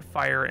when I put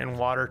fire and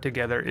water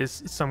together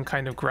is some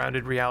kind of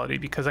grounded reality,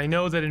 because I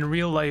know that in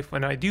real life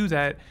when I do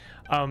that,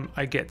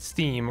 I get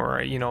steam,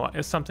 or you know,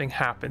 if something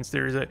happens,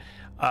 there's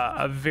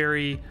a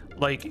very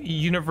like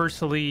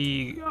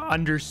universally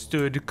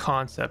understood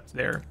concept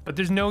there, but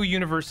there's no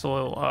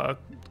universal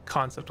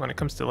concept when it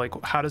comes to like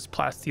how does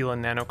plasteel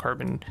and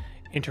nanocarbon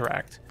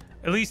interact,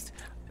 at least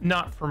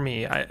not for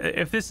me.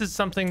 If this is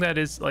something that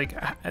is like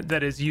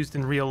that is used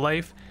in real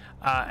life,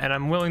 and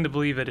I'm willing to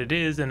believe that it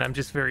is, and I'm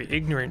just very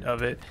ignorant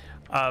of it,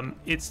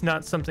 it's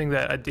not something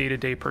that a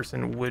day-to-day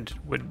person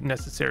would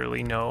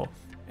necessarily know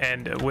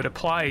and would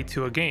apply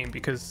to a game,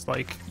 because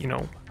like, you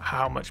know,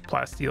 how much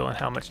plasteel and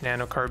how much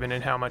nanocarbon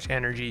and how much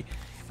energy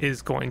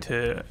is going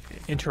to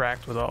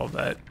interact with all of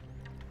that.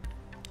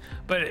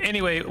 But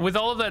anyway, with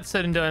all of that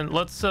said and done,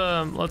 let's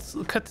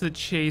cut to the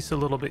chase a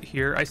little bit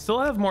here. I still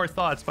have more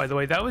thoughts, by the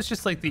way. That was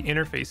just like the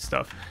interface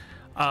stuff.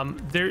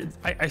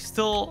 I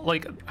still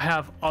like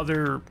have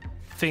other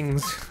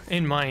things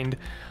in mind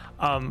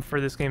for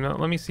this game.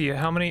 Let me see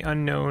how many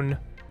unknown.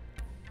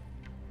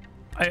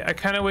 I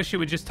kind of wish it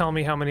would just tell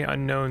me how many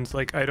unknowns.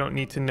 Like, I don't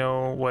need to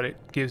know what it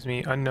gives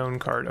me. Unknown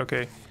card.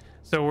 Okay.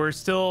 So we're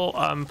still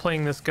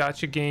playing this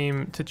gotcha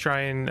game to try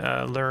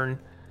and learn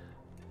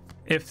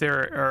if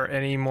there are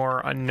any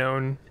more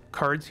unknown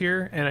cards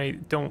here. And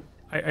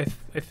I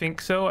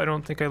think so. I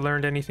don't think I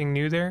learned anything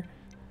new there.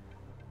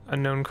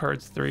 Unknown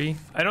cards 3.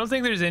 I don't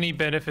think there's any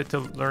benefit to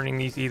learning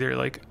these either.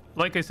 Like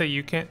I say,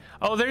 you can't.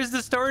 Oh, there's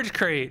the storage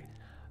crate.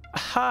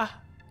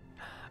 Ha.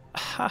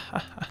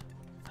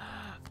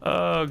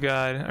 Oh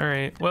god. All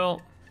right,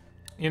 well,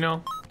 you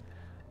know,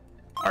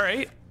 all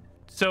right,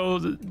 so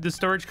the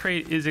storage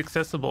crate is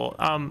accessible.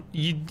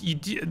 You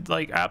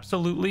like,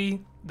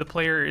 absolutely, the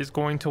player is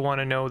going to want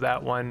to know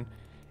that one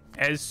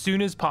as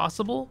soon as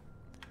possible.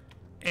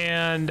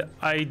 And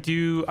I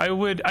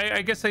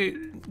guess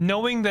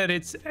knowing that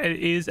it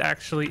is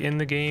actually in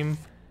the game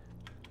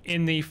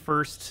in the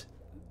first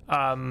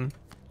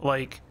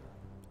like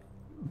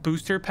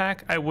booster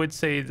pack, I would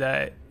say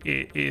that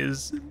it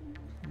is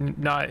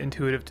not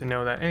intuitive to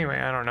know that. Anyway,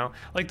 I don't know,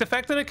 like the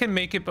fact that I can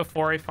make it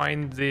before I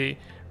find the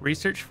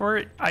research for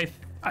it, I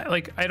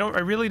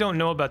really don't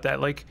know about that.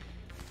 Like,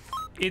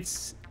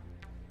 it's,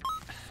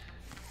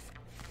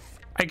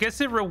 I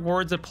guess it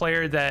rewards a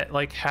player that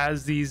like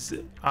has these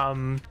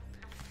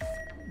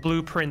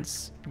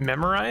blueprints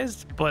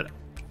memorized, but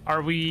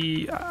are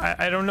we,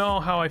 I don't know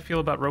how I feel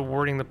about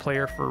rewarding the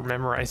player for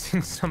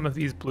memorizing some of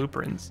these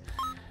blueprints.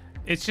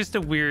 It's just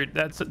a weird,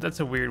 that's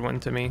a weird one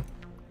to me.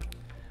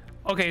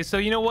 Okay, so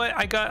you know what?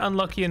 I got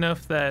unlucky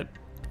enough that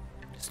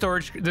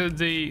storage,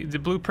 the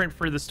blueprint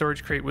for the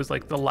storage crate was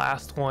like the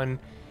last one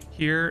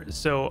here.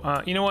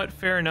 So you know what?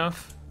 Fair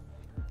enough.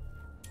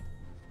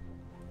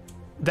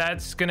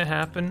 That's gonna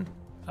happen.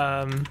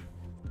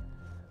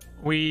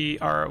 We've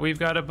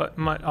got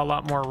a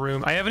lot more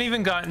room. I haven't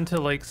even gotten to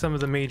like some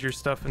of the major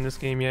stuff in this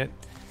game yet.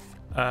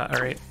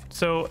 All right,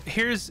 so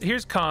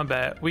here's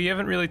combat. We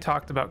haven't really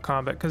talked about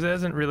combat because it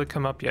hasn't really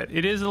come up yet.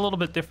 It is a little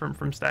bit different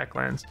from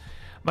Stacklands.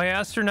 My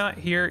astronaut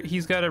here,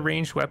 he's got a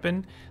ranged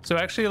weapon, so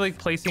actually like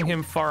placing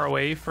him far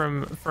away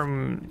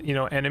from you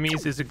know,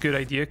 enemies is a good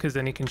idea, because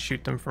then he can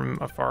shoot them from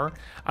afar.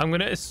 I'm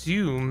gonna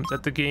assume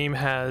that the game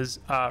has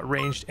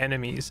ranged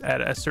enemies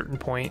at a certain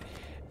point,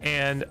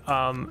 and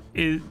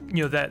you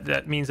know,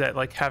 that means that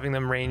like having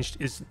them ranged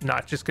is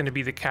not just going to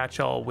be the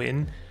catch-all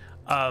win,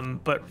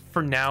 but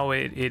for now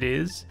it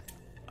is.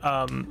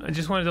 I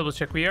just want to double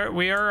check. We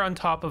are on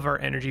top of our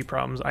energy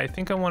problems. I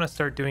think I want to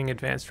start doing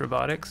advanced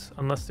robotics,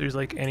 unless there's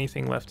like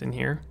anything left in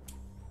here,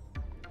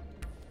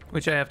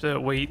 which I have to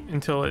wait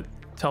until it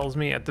tells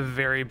me at the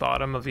very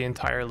bottom of the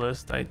entire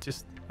list.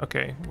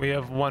 Okay, we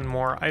have one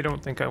more. I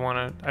don't think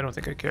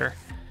I care.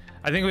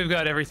 I think we've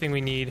got everything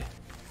we need.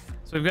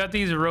 So we've got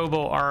these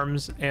robo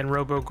arms and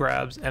robo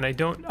grabs, and I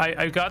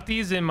got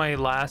these in my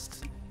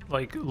last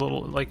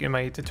in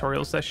my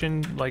tutorial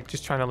session, like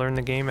just trying to learn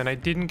the game, and I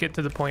didn't get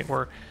to the point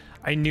where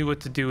I knew what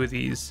to do with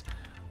these.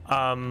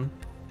 You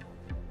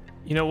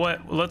know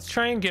what, let's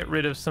try and get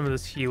rid of some of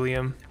this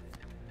helium,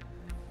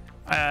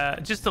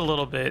 just a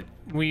little bit.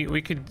 We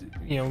could,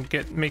 you know,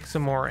 make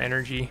some more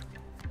energy.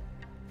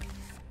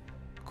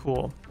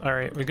 Cool. All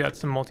right, we got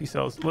some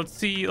multi-cells.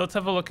 Let's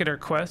have a look at our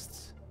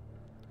quests.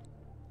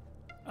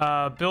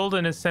 Build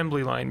an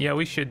assembly line. Yeah,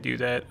 we should do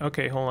that.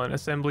 Okay, hold on.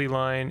 Assembly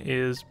line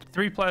is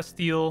 3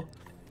 plasteel,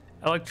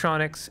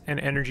 electronics, and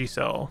energy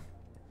cell.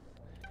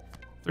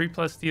 3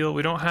 plasteel.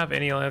 We don't have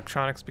any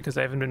electronics because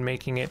I haven't been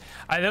making it.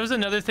 That was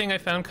another thing I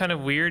found kind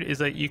of weird, is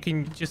that you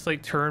can just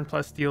like turn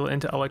plasteel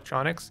into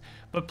electronics,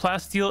 but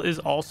plasteel is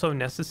also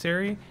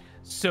necessary.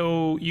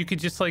 So you could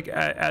just like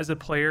as a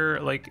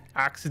player, like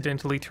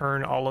accidentally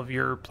turn all of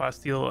your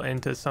plasteel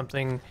into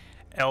something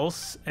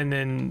else, and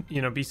then,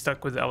 you know, be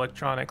stuck with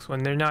electronics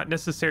when they're not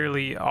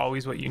necessarily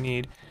always what you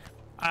need.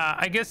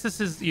 I guess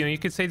this is, you know, you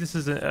could say this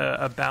is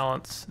a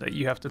balance that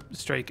you have to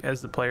strike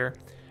as the player.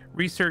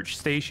 Research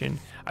station.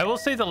 I will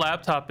say the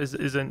laptop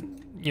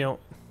isn't, you know,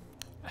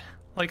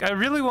 like I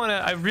really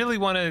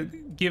want to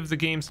give the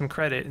game some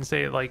credit and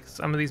say like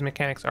some of these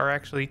mechanics are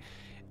actually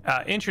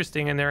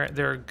interesting, and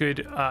they're a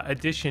good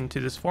addition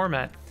to this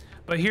format.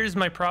 But here's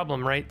my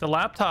problem, right? The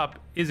laptop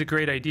is a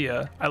great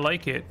idea. I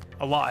like it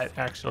a lot,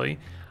 actually.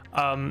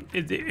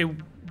 It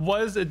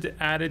was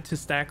added to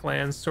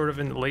Stacklands sort of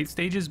in the late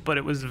stages, but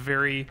it was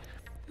very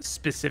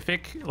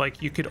specific.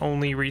 Like, you could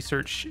only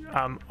research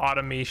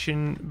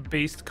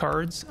automation-based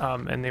cards,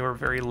 and they were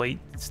very late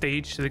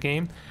stage to the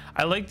game.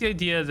 I like the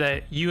idea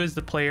that you as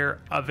the player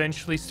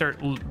eventually start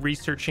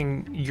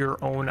researching your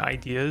own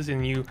ideas,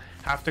 and you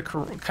have to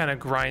kind of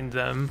grind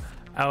them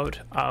out,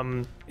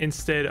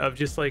 instead of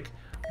just like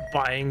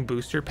buying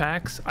booster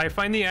packs. I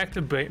find the act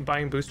of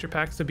buying booster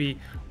packs to be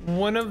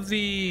one of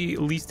the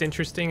least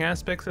interesting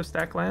aspects of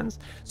Stacklands.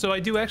 So I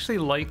do actually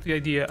like the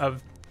idea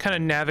of kind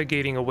of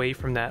navigating away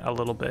from that a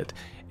little bit,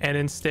 and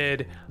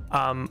instead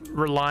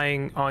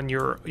relying on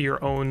your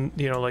own,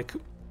 you know, like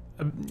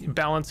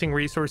balancing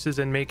resources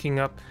and making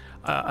up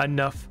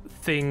enough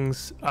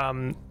things,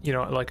 you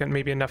know, like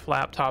maybe enough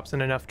laptops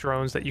and enough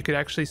drones that you could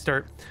actually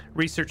start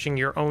researching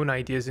your own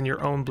ideas and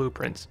your own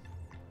blueprints.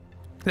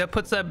 That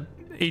puts that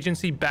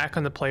agency back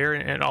on the player,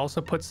 and it also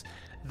puts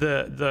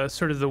the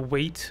sort of the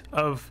weight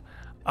of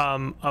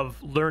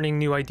learning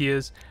new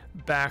ideas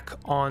back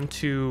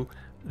onto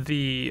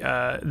the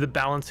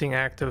balancing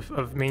act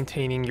of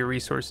maintaining your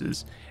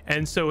resources.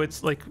 And so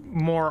it's like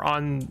more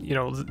on, you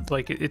know,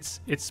 like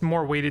it's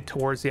more weighted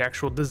towards the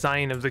actual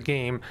design of the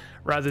game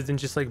rather than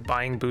just like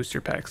buying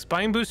booster packs.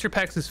 Buying booster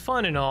packs is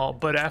fun and all,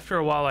 but after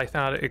a while I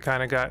found it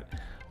kind of got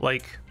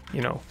like,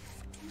 you know,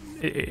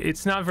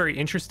 it's not very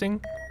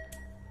interesting.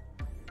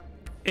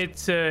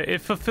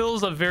 It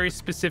fulfills a very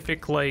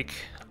specific like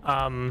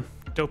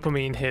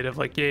dopamine hit of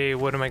like, yay,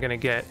 what am I gonna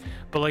get?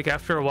 But like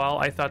after a while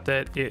I thought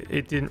that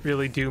it didn't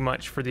really do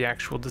much for the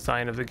actual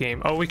design of the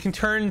game. Oh, we can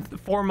turn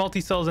 4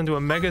 multi-cells into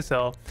a mega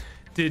cell.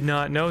 Did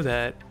not know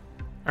that.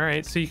 All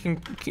right, so you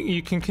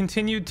can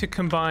continue to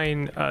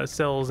combine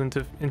cells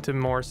into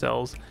more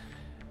cells.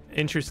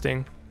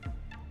 Interesting.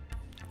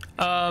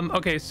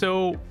 Okay,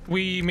 so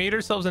we made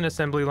ourselves an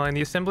assembly line.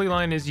 The assembly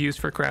line is used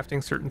for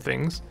crafting certain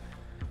things.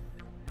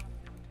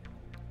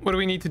 What do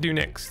we need to do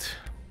next?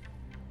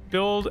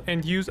 Build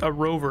and use a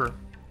rover.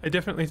 I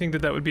definitely think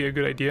that would be a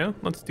good idea.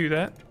 Let's do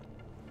that.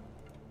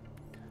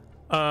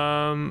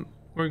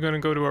 We're going to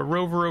go to a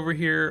rover over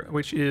here,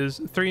 which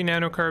is 3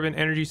 nanocarbon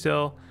energy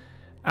cell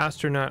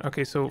astronaut.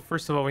 Okay, so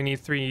first of all, we need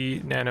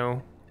 3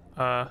 nano.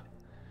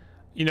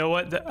 You know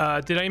what?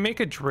 Did I make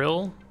a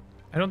drill?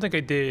 I don't think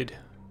I did.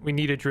 We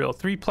need a drill.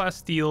 3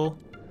 plasteel.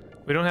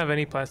 We don't have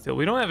any plasteel.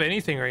 We don't have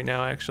anything right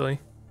now, actually.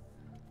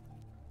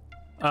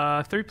 3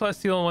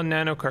 plasteel, 1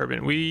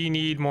 nanocarbon. We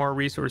need more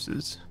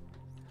resources.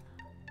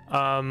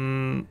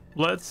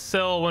 Let's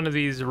sell one of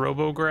these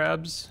robo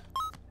grabs.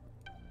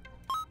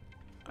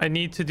 I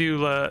need to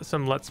do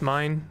some let's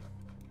mine.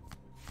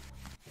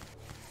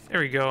 There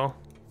we go.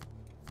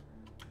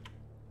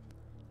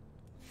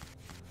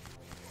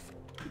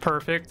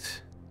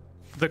 Perfect.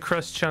 The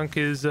crust chunk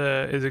is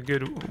a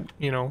good,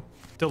 you know,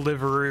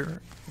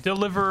 deliverer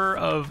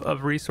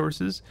of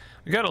resources.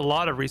 We got a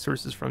lot of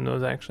resources from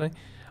those actually.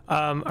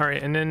 All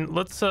right, and then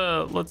let's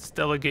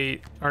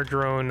delegate our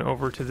drone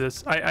over to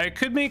this. I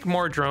could make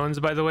more drones,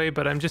 by the way,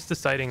 but I'm just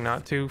deciding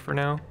not to for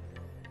now.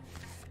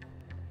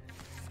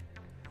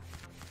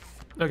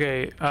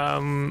 Okay,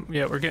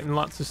 yeah, we're getting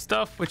lots of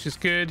stuff, which is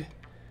good.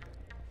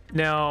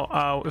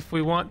 Now, if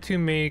we want to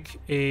make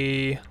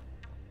we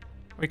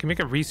can make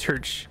a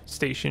research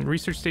station.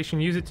 Research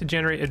station, use it to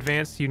generate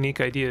advanced,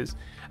 unique ideas.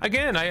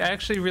 Again, I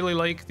actually really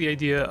like the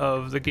idea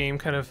of the game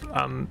kind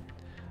of,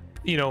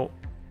 you know,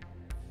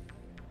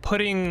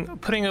 putting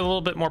a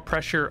little bit more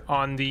pressure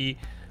on the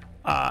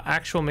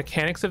actual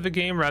mechanics of the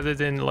game rather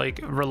than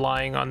like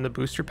relying on the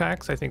booster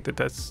packs. I think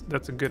that's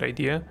a good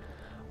idea.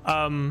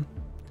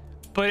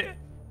 But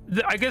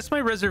I guess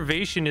my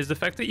reservation is the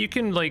fact that you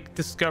can like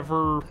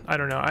discover, I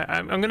don't know,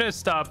 I'm gonna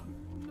stop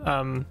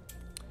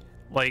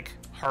like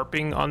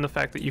harping on the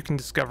fact that you can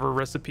discover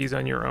recipes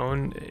on your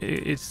own.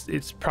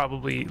 It's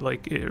probably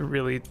like, it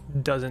really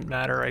doesn't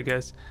matter, I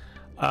guess.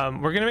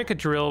 We're gonna make a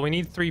drill. We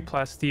need 3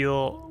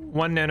 plasteel,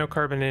 1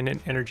 nanocarbon, and an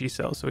energy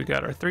cell. So we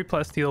got our 3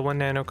 plasteel, 1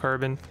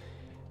 nanocarbon,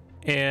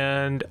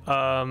 and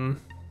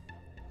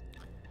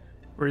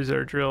where's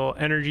our drill?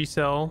 Energy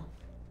cell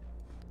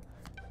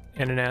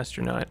and an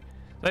astronaut.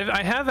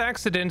 I have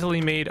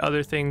accidentally made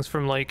other things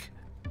from like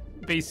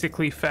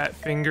basically fat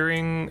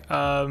fingering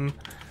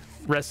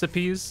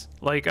recipes.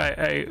 Like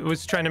I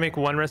was trying to make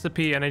one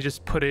recipe and I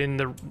just put it in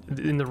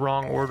the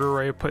wrong order,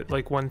 where I put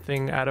like one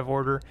thing out of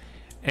order,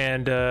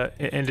 and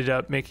it ended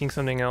up making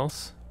something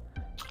else.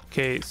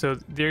 Okay, so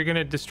they're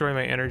gonna destroy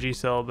my energy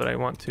cell, but I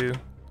want to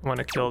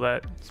kill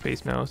that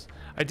space mouse.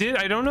 I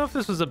don't know if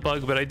this was a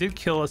bug, but I did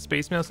kill a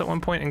space mouse at one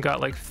point and got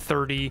like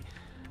 30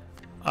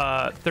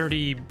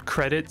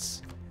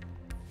 credits.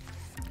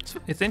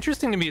 It's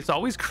interesting to me, it's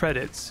always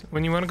credits.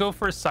 When you want to go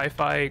for a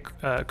sci-fi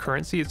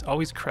currency, it's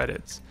always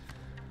credits.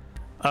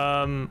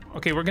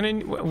 Okay,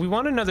 we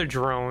want another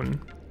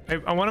drone.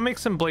 I want to make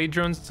some blade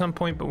drones at some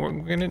point, but we're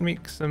gonna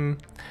make some.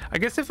 I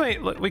guess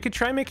we could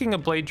try making a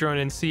blade drone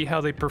and see how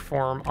they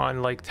perform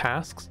on like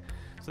tasks.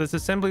 So this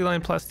assembly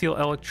line plasteel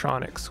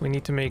electronics. We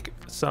need to make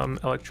some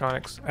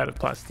electronics out of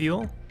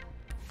plasteel.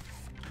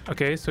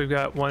 Okay, so we've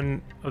got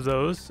one of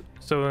those.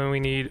 So then we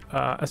need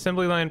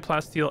assembly line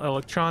plasteel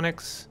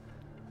electronics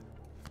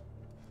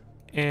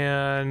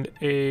and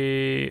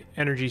a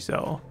energy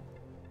cell.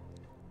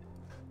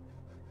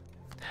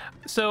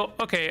 So,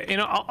 okay, you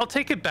know, I'll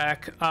take it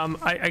back.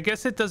 I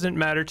guess it doesn't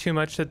matter too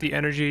much that the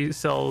energy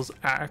cells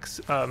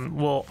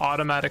will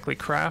automatically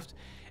craft.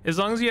 As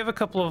long as you have a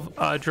couple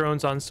of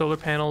drones on solar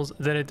panels,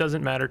 then it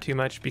doesn't matter too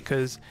much,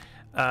 because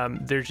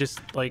they're just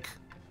like,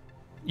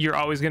 you're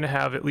always going to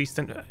have at least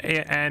an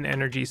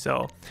energy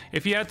cell.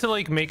 If you had to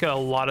like make a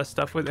lot of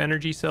stuff with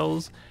energy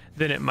cells,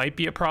 then it might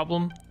be a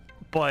problem,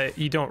 but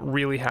you don't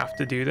really have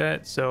to do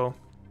that. So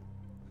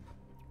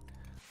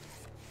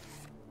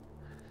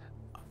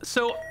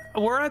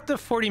we're at the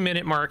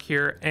 40-minute mark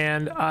here,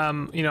 and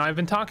you know, I've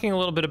been talking a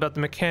little bit about the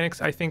mechanics.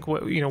 I think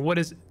what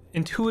is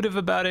intuitive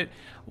about it,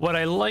 what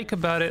I like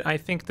about it. I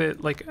think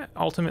that like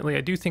ultimately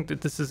I do think that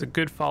this is a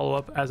good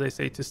follow-up, as I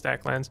say, to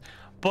Stacklands,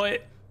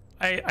 But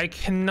I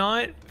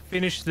cannot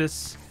finish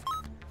this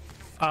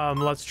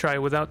let's try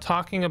without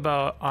talking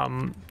about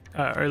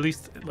or at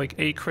least like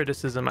a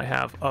criticism I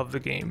have of the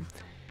game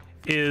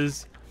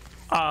is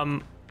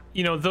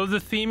you know, though the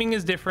theming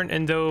is different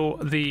and though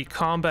the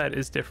combat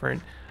is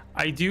different,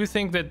 I do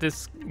think that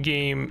this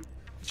game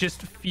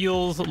just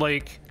feels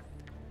like,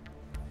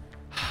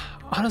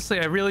 honestly,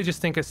 I really just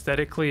think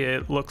aesthetically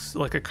it looks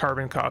like a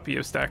carbon copy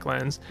of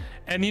Stacklands.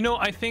 And you know,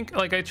 I think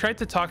like I tried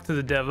to talk to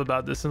the dev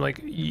about this, and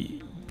like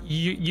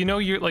you know,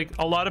 you're like,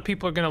 a lot of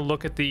people are going to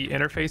look at the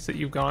interface that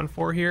you've gone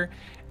for here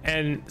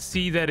and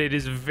see that it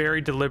is very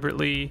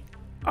deliberately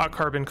a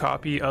carbon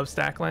copy of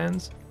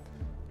Stacklands.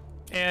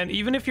 And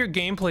even if your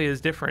gameplay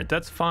is different,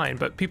 that's fine,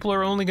 but people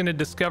are only going to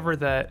discover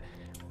that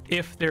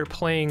if they're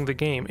playing the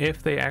game,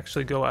 if they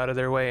actually go out of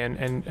their way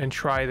and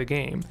try the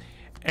game.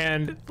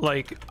 And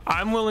like,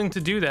 I'm willing to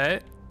do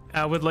that.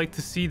 I would like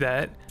to see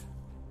that.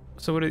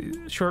 So what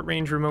short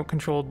range remote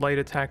controlled light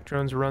attack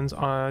drones runs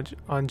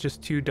on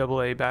just 2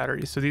 AA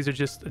batteries. So these are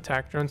just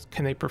attack drones.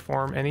 Can they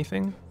perform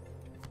anything?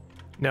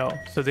 No.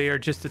 So they are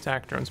just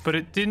attack drones, but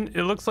it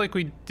looks like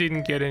we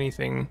didn't get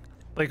anything,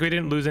 like we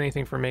didn't lose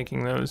anything for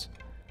making those.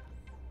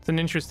 It's an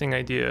interesting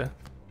idea,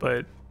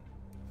 but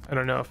I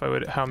don't know if I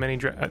would, how many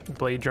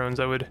blade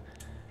drones I would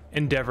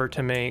endeavor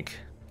to make.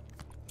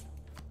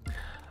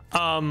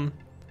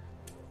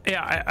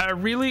 Yeah, I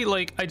really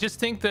like, I just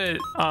think that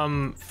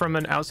from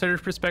an outsider's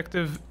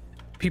perspective,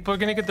 people are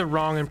gonna get the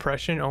wrong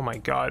impression. Oh my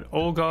god,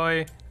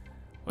 Olgoy,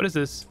 what is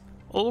this?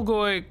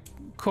 Olgoy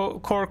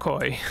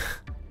Korkoi.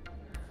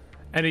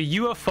 And a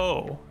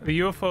UFO.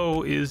 The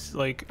UFO is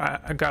like,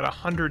 I got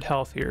 100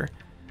 health here.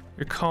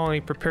 Your colony,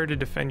 prepare to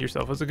defend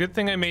yourself. It's a good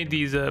thing I made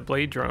these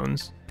blade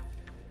drones.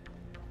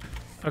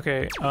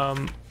 Okay,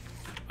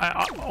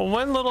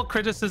 one little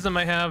criticism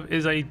I have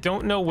is I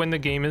don't know when the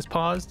game is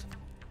paused.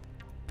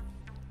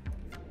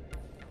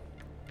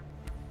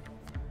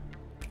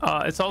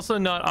 It's also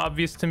not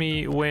obvious to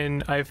me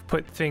when I've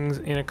put things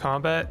in a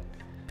combat.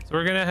 So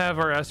we're gonna have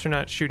our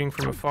astronauts shooting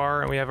from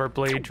afar, and we have our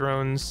blade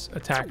drones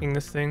attacking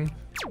this thing.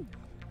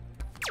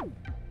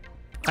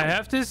 I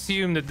have to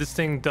assume that this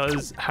thing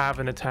does have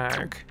an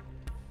attack.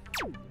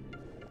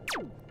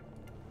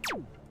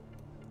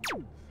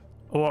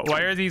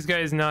 Why are these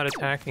guys not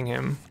attacking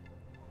him?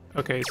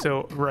 Okay,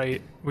 so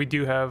right, we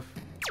do have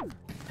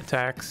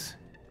attacks.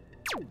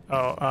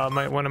 Oh,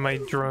 one of my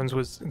drones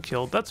was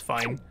killed. That's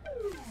fine.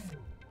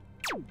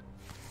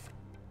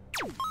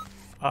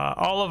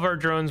 All of our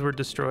drones were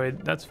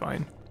destroyed. That's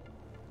fine.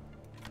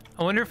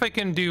 I wonder if I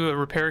can do a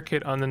repair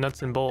kit on the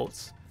nuts and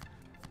bolts.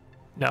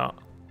 No.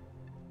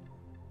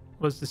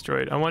 Was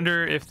destroyed. I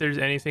wonder if there's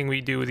anything we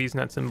do with these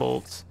nuts and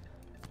bolts.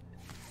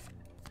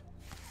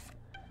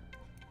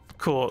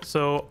 Cool.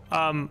 So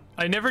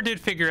I never did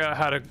figure out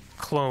how to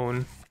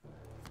clone,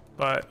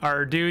 but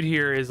our dude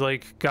here is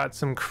like got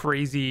some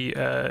crazy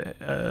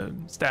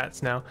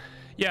stats now.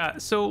 Yeah,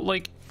 so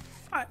like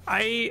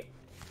I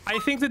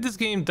think that this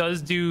game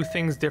does do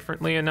things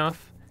differently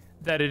enough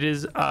that it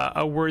is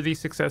a worthy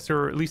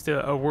successor, or at least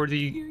a worthy,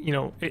 you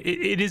know,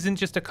 it isn't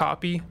just a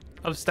copy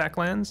of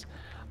Stacklands.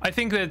 I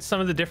think that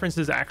some of the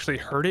differences actually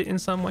hurt it in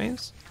some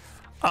ways.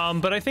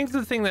 But I think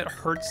the thing that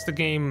hurts the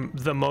game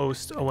the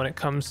most when it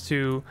comes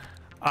to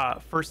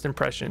first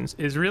impressions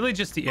is really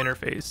just the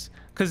interface,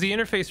 because the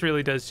interface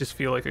really does just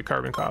feel like a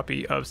carbon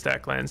copy of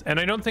Stacklands, and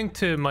I don't think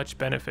to much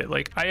benefit.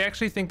 Like, I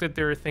actually think that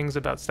there are things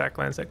about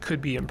Stacklands that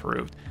could be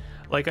improved.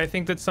 Like, I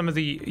think that some of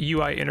the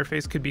UI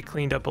interface could be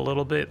cleaned up a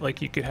little bit.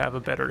 Like, you could have a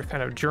better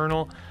kind of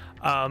journal.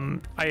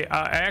 I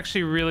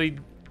actually really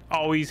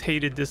always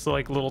hated this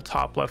like little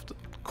top left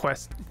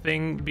quest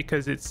thing,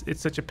 because it's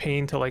such a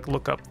pain to like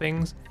look up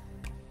things.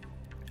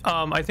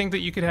 I think that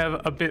you could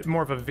have a bit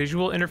more of a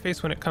visual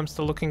interface when it comes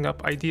to looking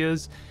up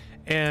ideas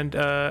and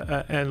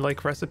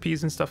like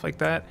recipes and stuff like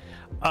that.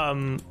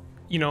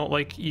 You know,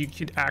 like you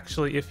could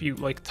actually, if you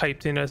like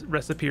typed in a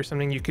recipe or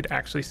something, you could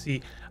actually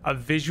see a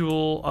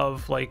visual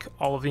of like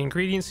all of the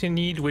ingredients you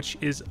need, which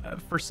is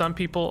for some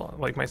people,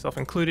 like myself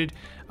included,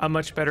 a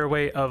much better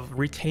way of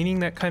retaining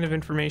that kind of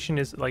information,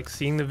 is like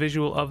seeing the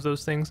visual of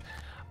those things.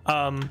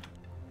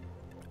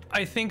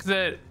 I think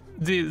that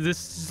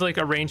this is like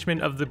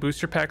arrangement of the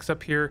booster packs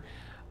up here,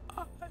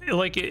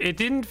 like it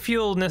didn't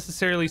feel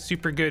necessarily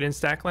super good in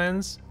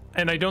Stacklands,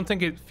 and I don't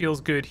think it feels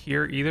good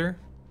here either.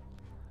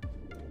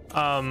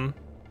 I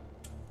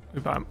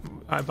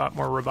bought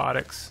more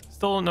robotics.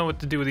 Still don't know what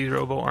to do with these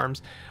robo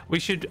arms. I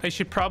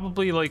should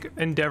probably like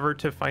endeavor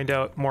to find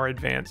out more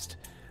advanced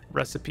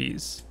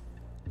recipes.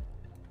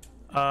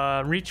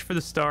 Reach for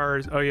the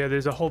stars. Oh yeah,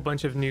 there's a whole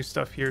bunch of new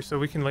stuff here, so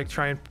we can like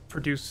try and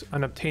produce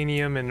an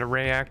obtanium and a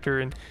reactor,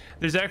 and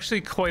there's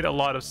actually quite a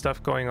lot of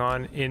stuff going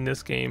on in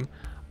this game,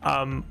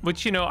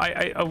 which, you know,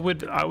 I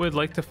would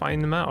like to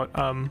find them out.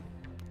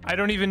 I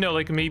don't even know,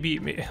 like maybe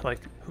like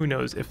who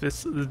knows if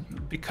this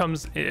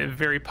becomes a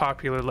very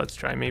popular Let's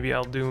Try, maybe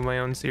I'll do my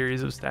own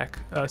series of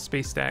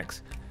space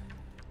stacks.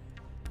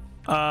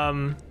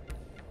 I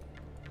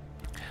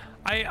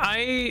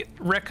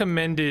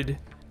recommended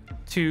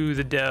to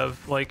the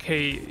dev like,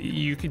 hey,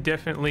 you could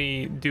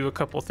definitely do a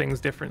couple things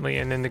differently,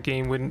 and then the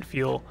game wouldn't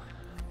feel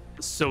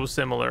so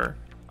similar.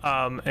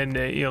 And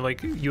you know,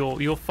 like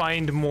you'll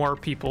find more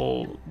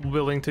people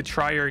willing to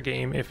try your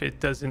game if it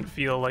doesn't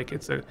feel like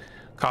it's a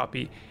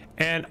copy.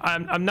 And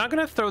I'm not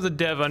gonna throw the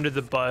dev under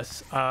the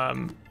bus.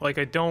 Like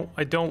I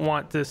don't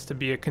want this to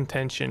be a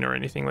contention or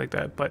anything like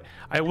that. But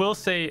I will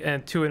say,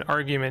 and to an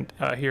argument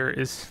here,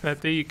 is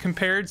that they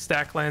compared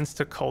Stacklands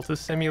to Cultist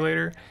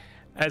Simulator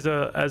as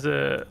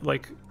a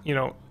like, you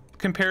know,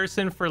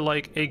 comparison for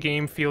like a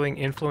game feeling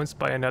influenced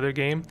by another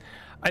game.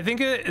 I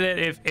think that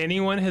if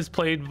anyone has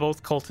played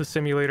both Cultist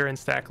Simulator and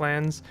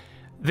Stacklands,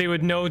 they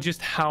would know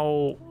just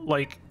how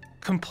like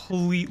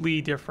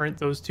completely different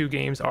those two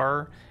games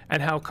are,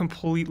 and how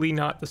completely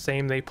not the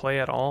same they play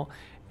at all.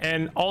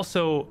 And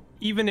also,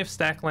 even if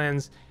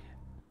Stacklands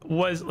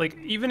was like,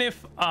 even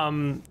if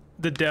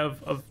the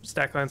dev of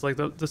Stacklands, like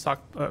the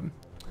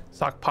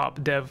Sock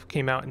Pop dev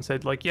came out and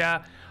said like,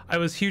 yeah, I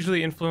was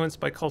hugely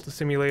influenced by Cultist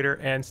Simulator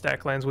and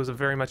Stacklands was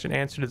very much an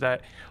answer to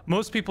that,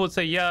 most people would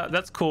say, yeah,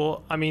 that's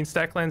cool. I mean,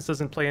 Stacklands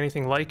doesn't play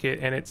anything like it,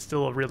 and it's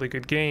still a really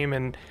good game.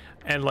 And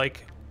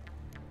like,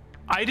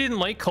 I didn't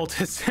like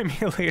Cultist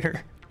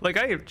Simulator. Like,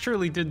 I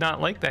truly did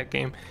not like that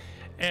game.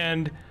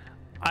 And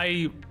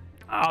I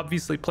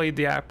obviously played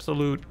the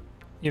absolute,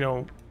 you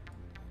know,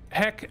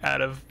 heck out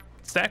of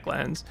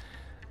Stacklands.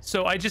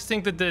 So I just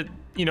think that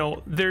you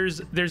know,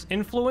 there's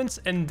influence,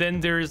 and then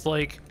there's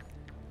like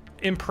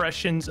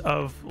impressions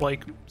of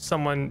like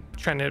someone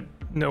trying to,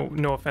 no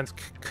offense,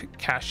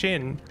 cash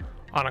in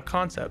on a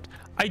concept.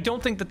 I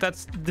don't think that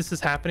this is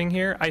happening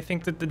here. I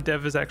think that the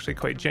dev is actually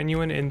quite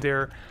genuine in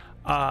their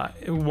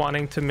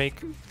wanting to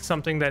make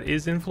something that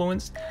is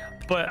influenced.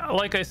 But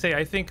like I say,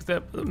 I think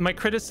that my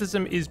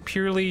criticism is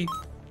purely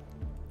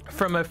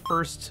from a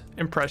first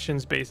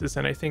impressions basis,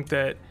 and I think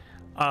that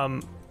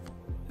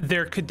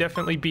there could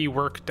definitely be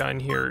work done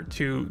here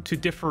to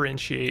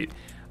differentiate.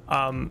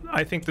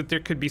 I think that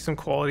there could be some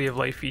quality of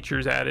life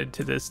features added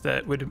to this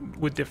that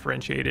would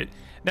differentiate it.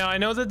 Now, I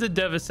know that the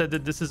dev has said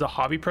that this is a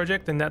hobby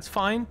project, and that's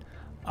fine.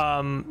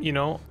 You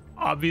know,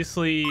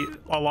 obviously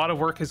a lot of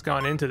work has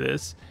gone into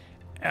this.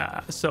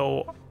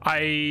 So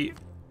I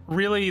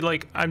really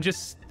like, I'm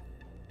just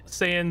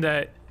saying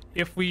that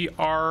if we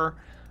are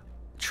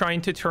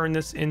trying to turn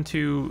this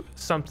into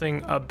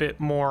something a bit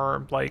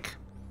more like,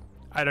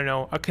 I don't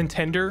know, a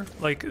contender,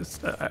 like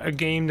a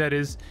game that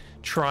is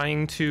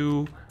trying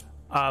to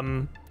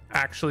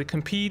actually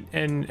compete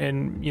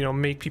and you know,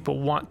 make people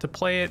want to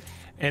play it,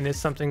 and is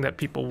something that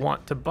people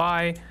want to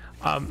buy,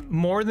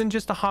 more than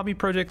just a hobby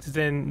project,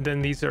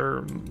 then these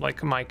are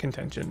like my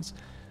contentions.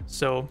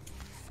 So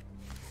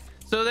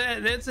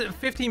that's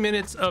 50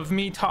 minutes of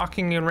me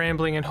talking and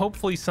rambling, and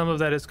hopefully some of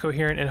that is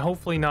coherent, and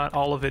hopefully not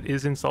all of it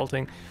is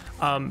insulting,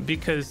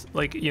 because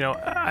like, you know,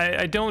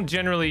 I don't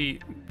generally,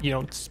 you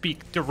know,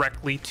 speak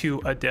directly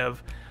to a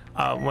dev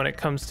when it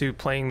comes to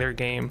playing their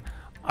game,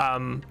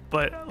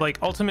 but like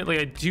ultimately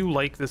I do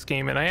like this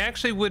game, and I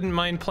actually wouldn't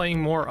mind playing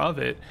more of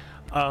it,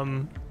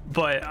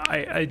 but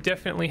I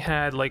definitely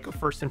had like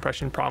first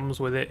impression problems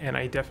with it, and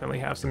I definitely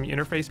have some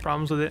interface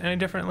problems with it, and I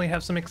definitely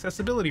have some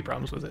accessibility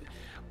problems with it.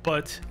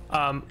 But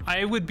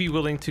I would be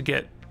willing to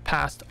get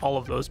past all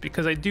of those,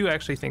 because I do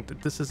actually think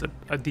that this is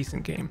a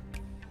decent game.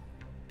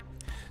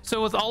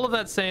 So with all of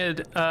that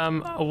said,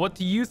 what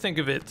do you think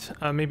of it?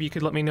 Maybe you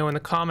could let me know in the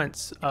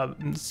comments.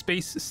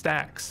 Space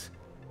Stacks.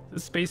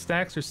 Is it Space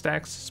Stacks or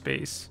Stacks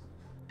Space?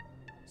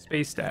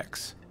 Space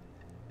Stacks.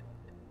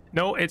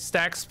 No, it's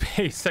Stack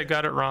Space. I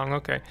got it wrong.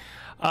 Okay.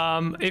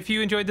 If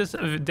you enjoyed this,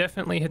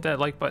 definitely hit that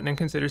like button and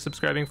consider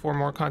subscribing for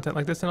more content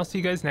like this, and I'll see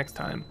you guys next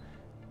time.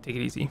 Take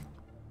it easy.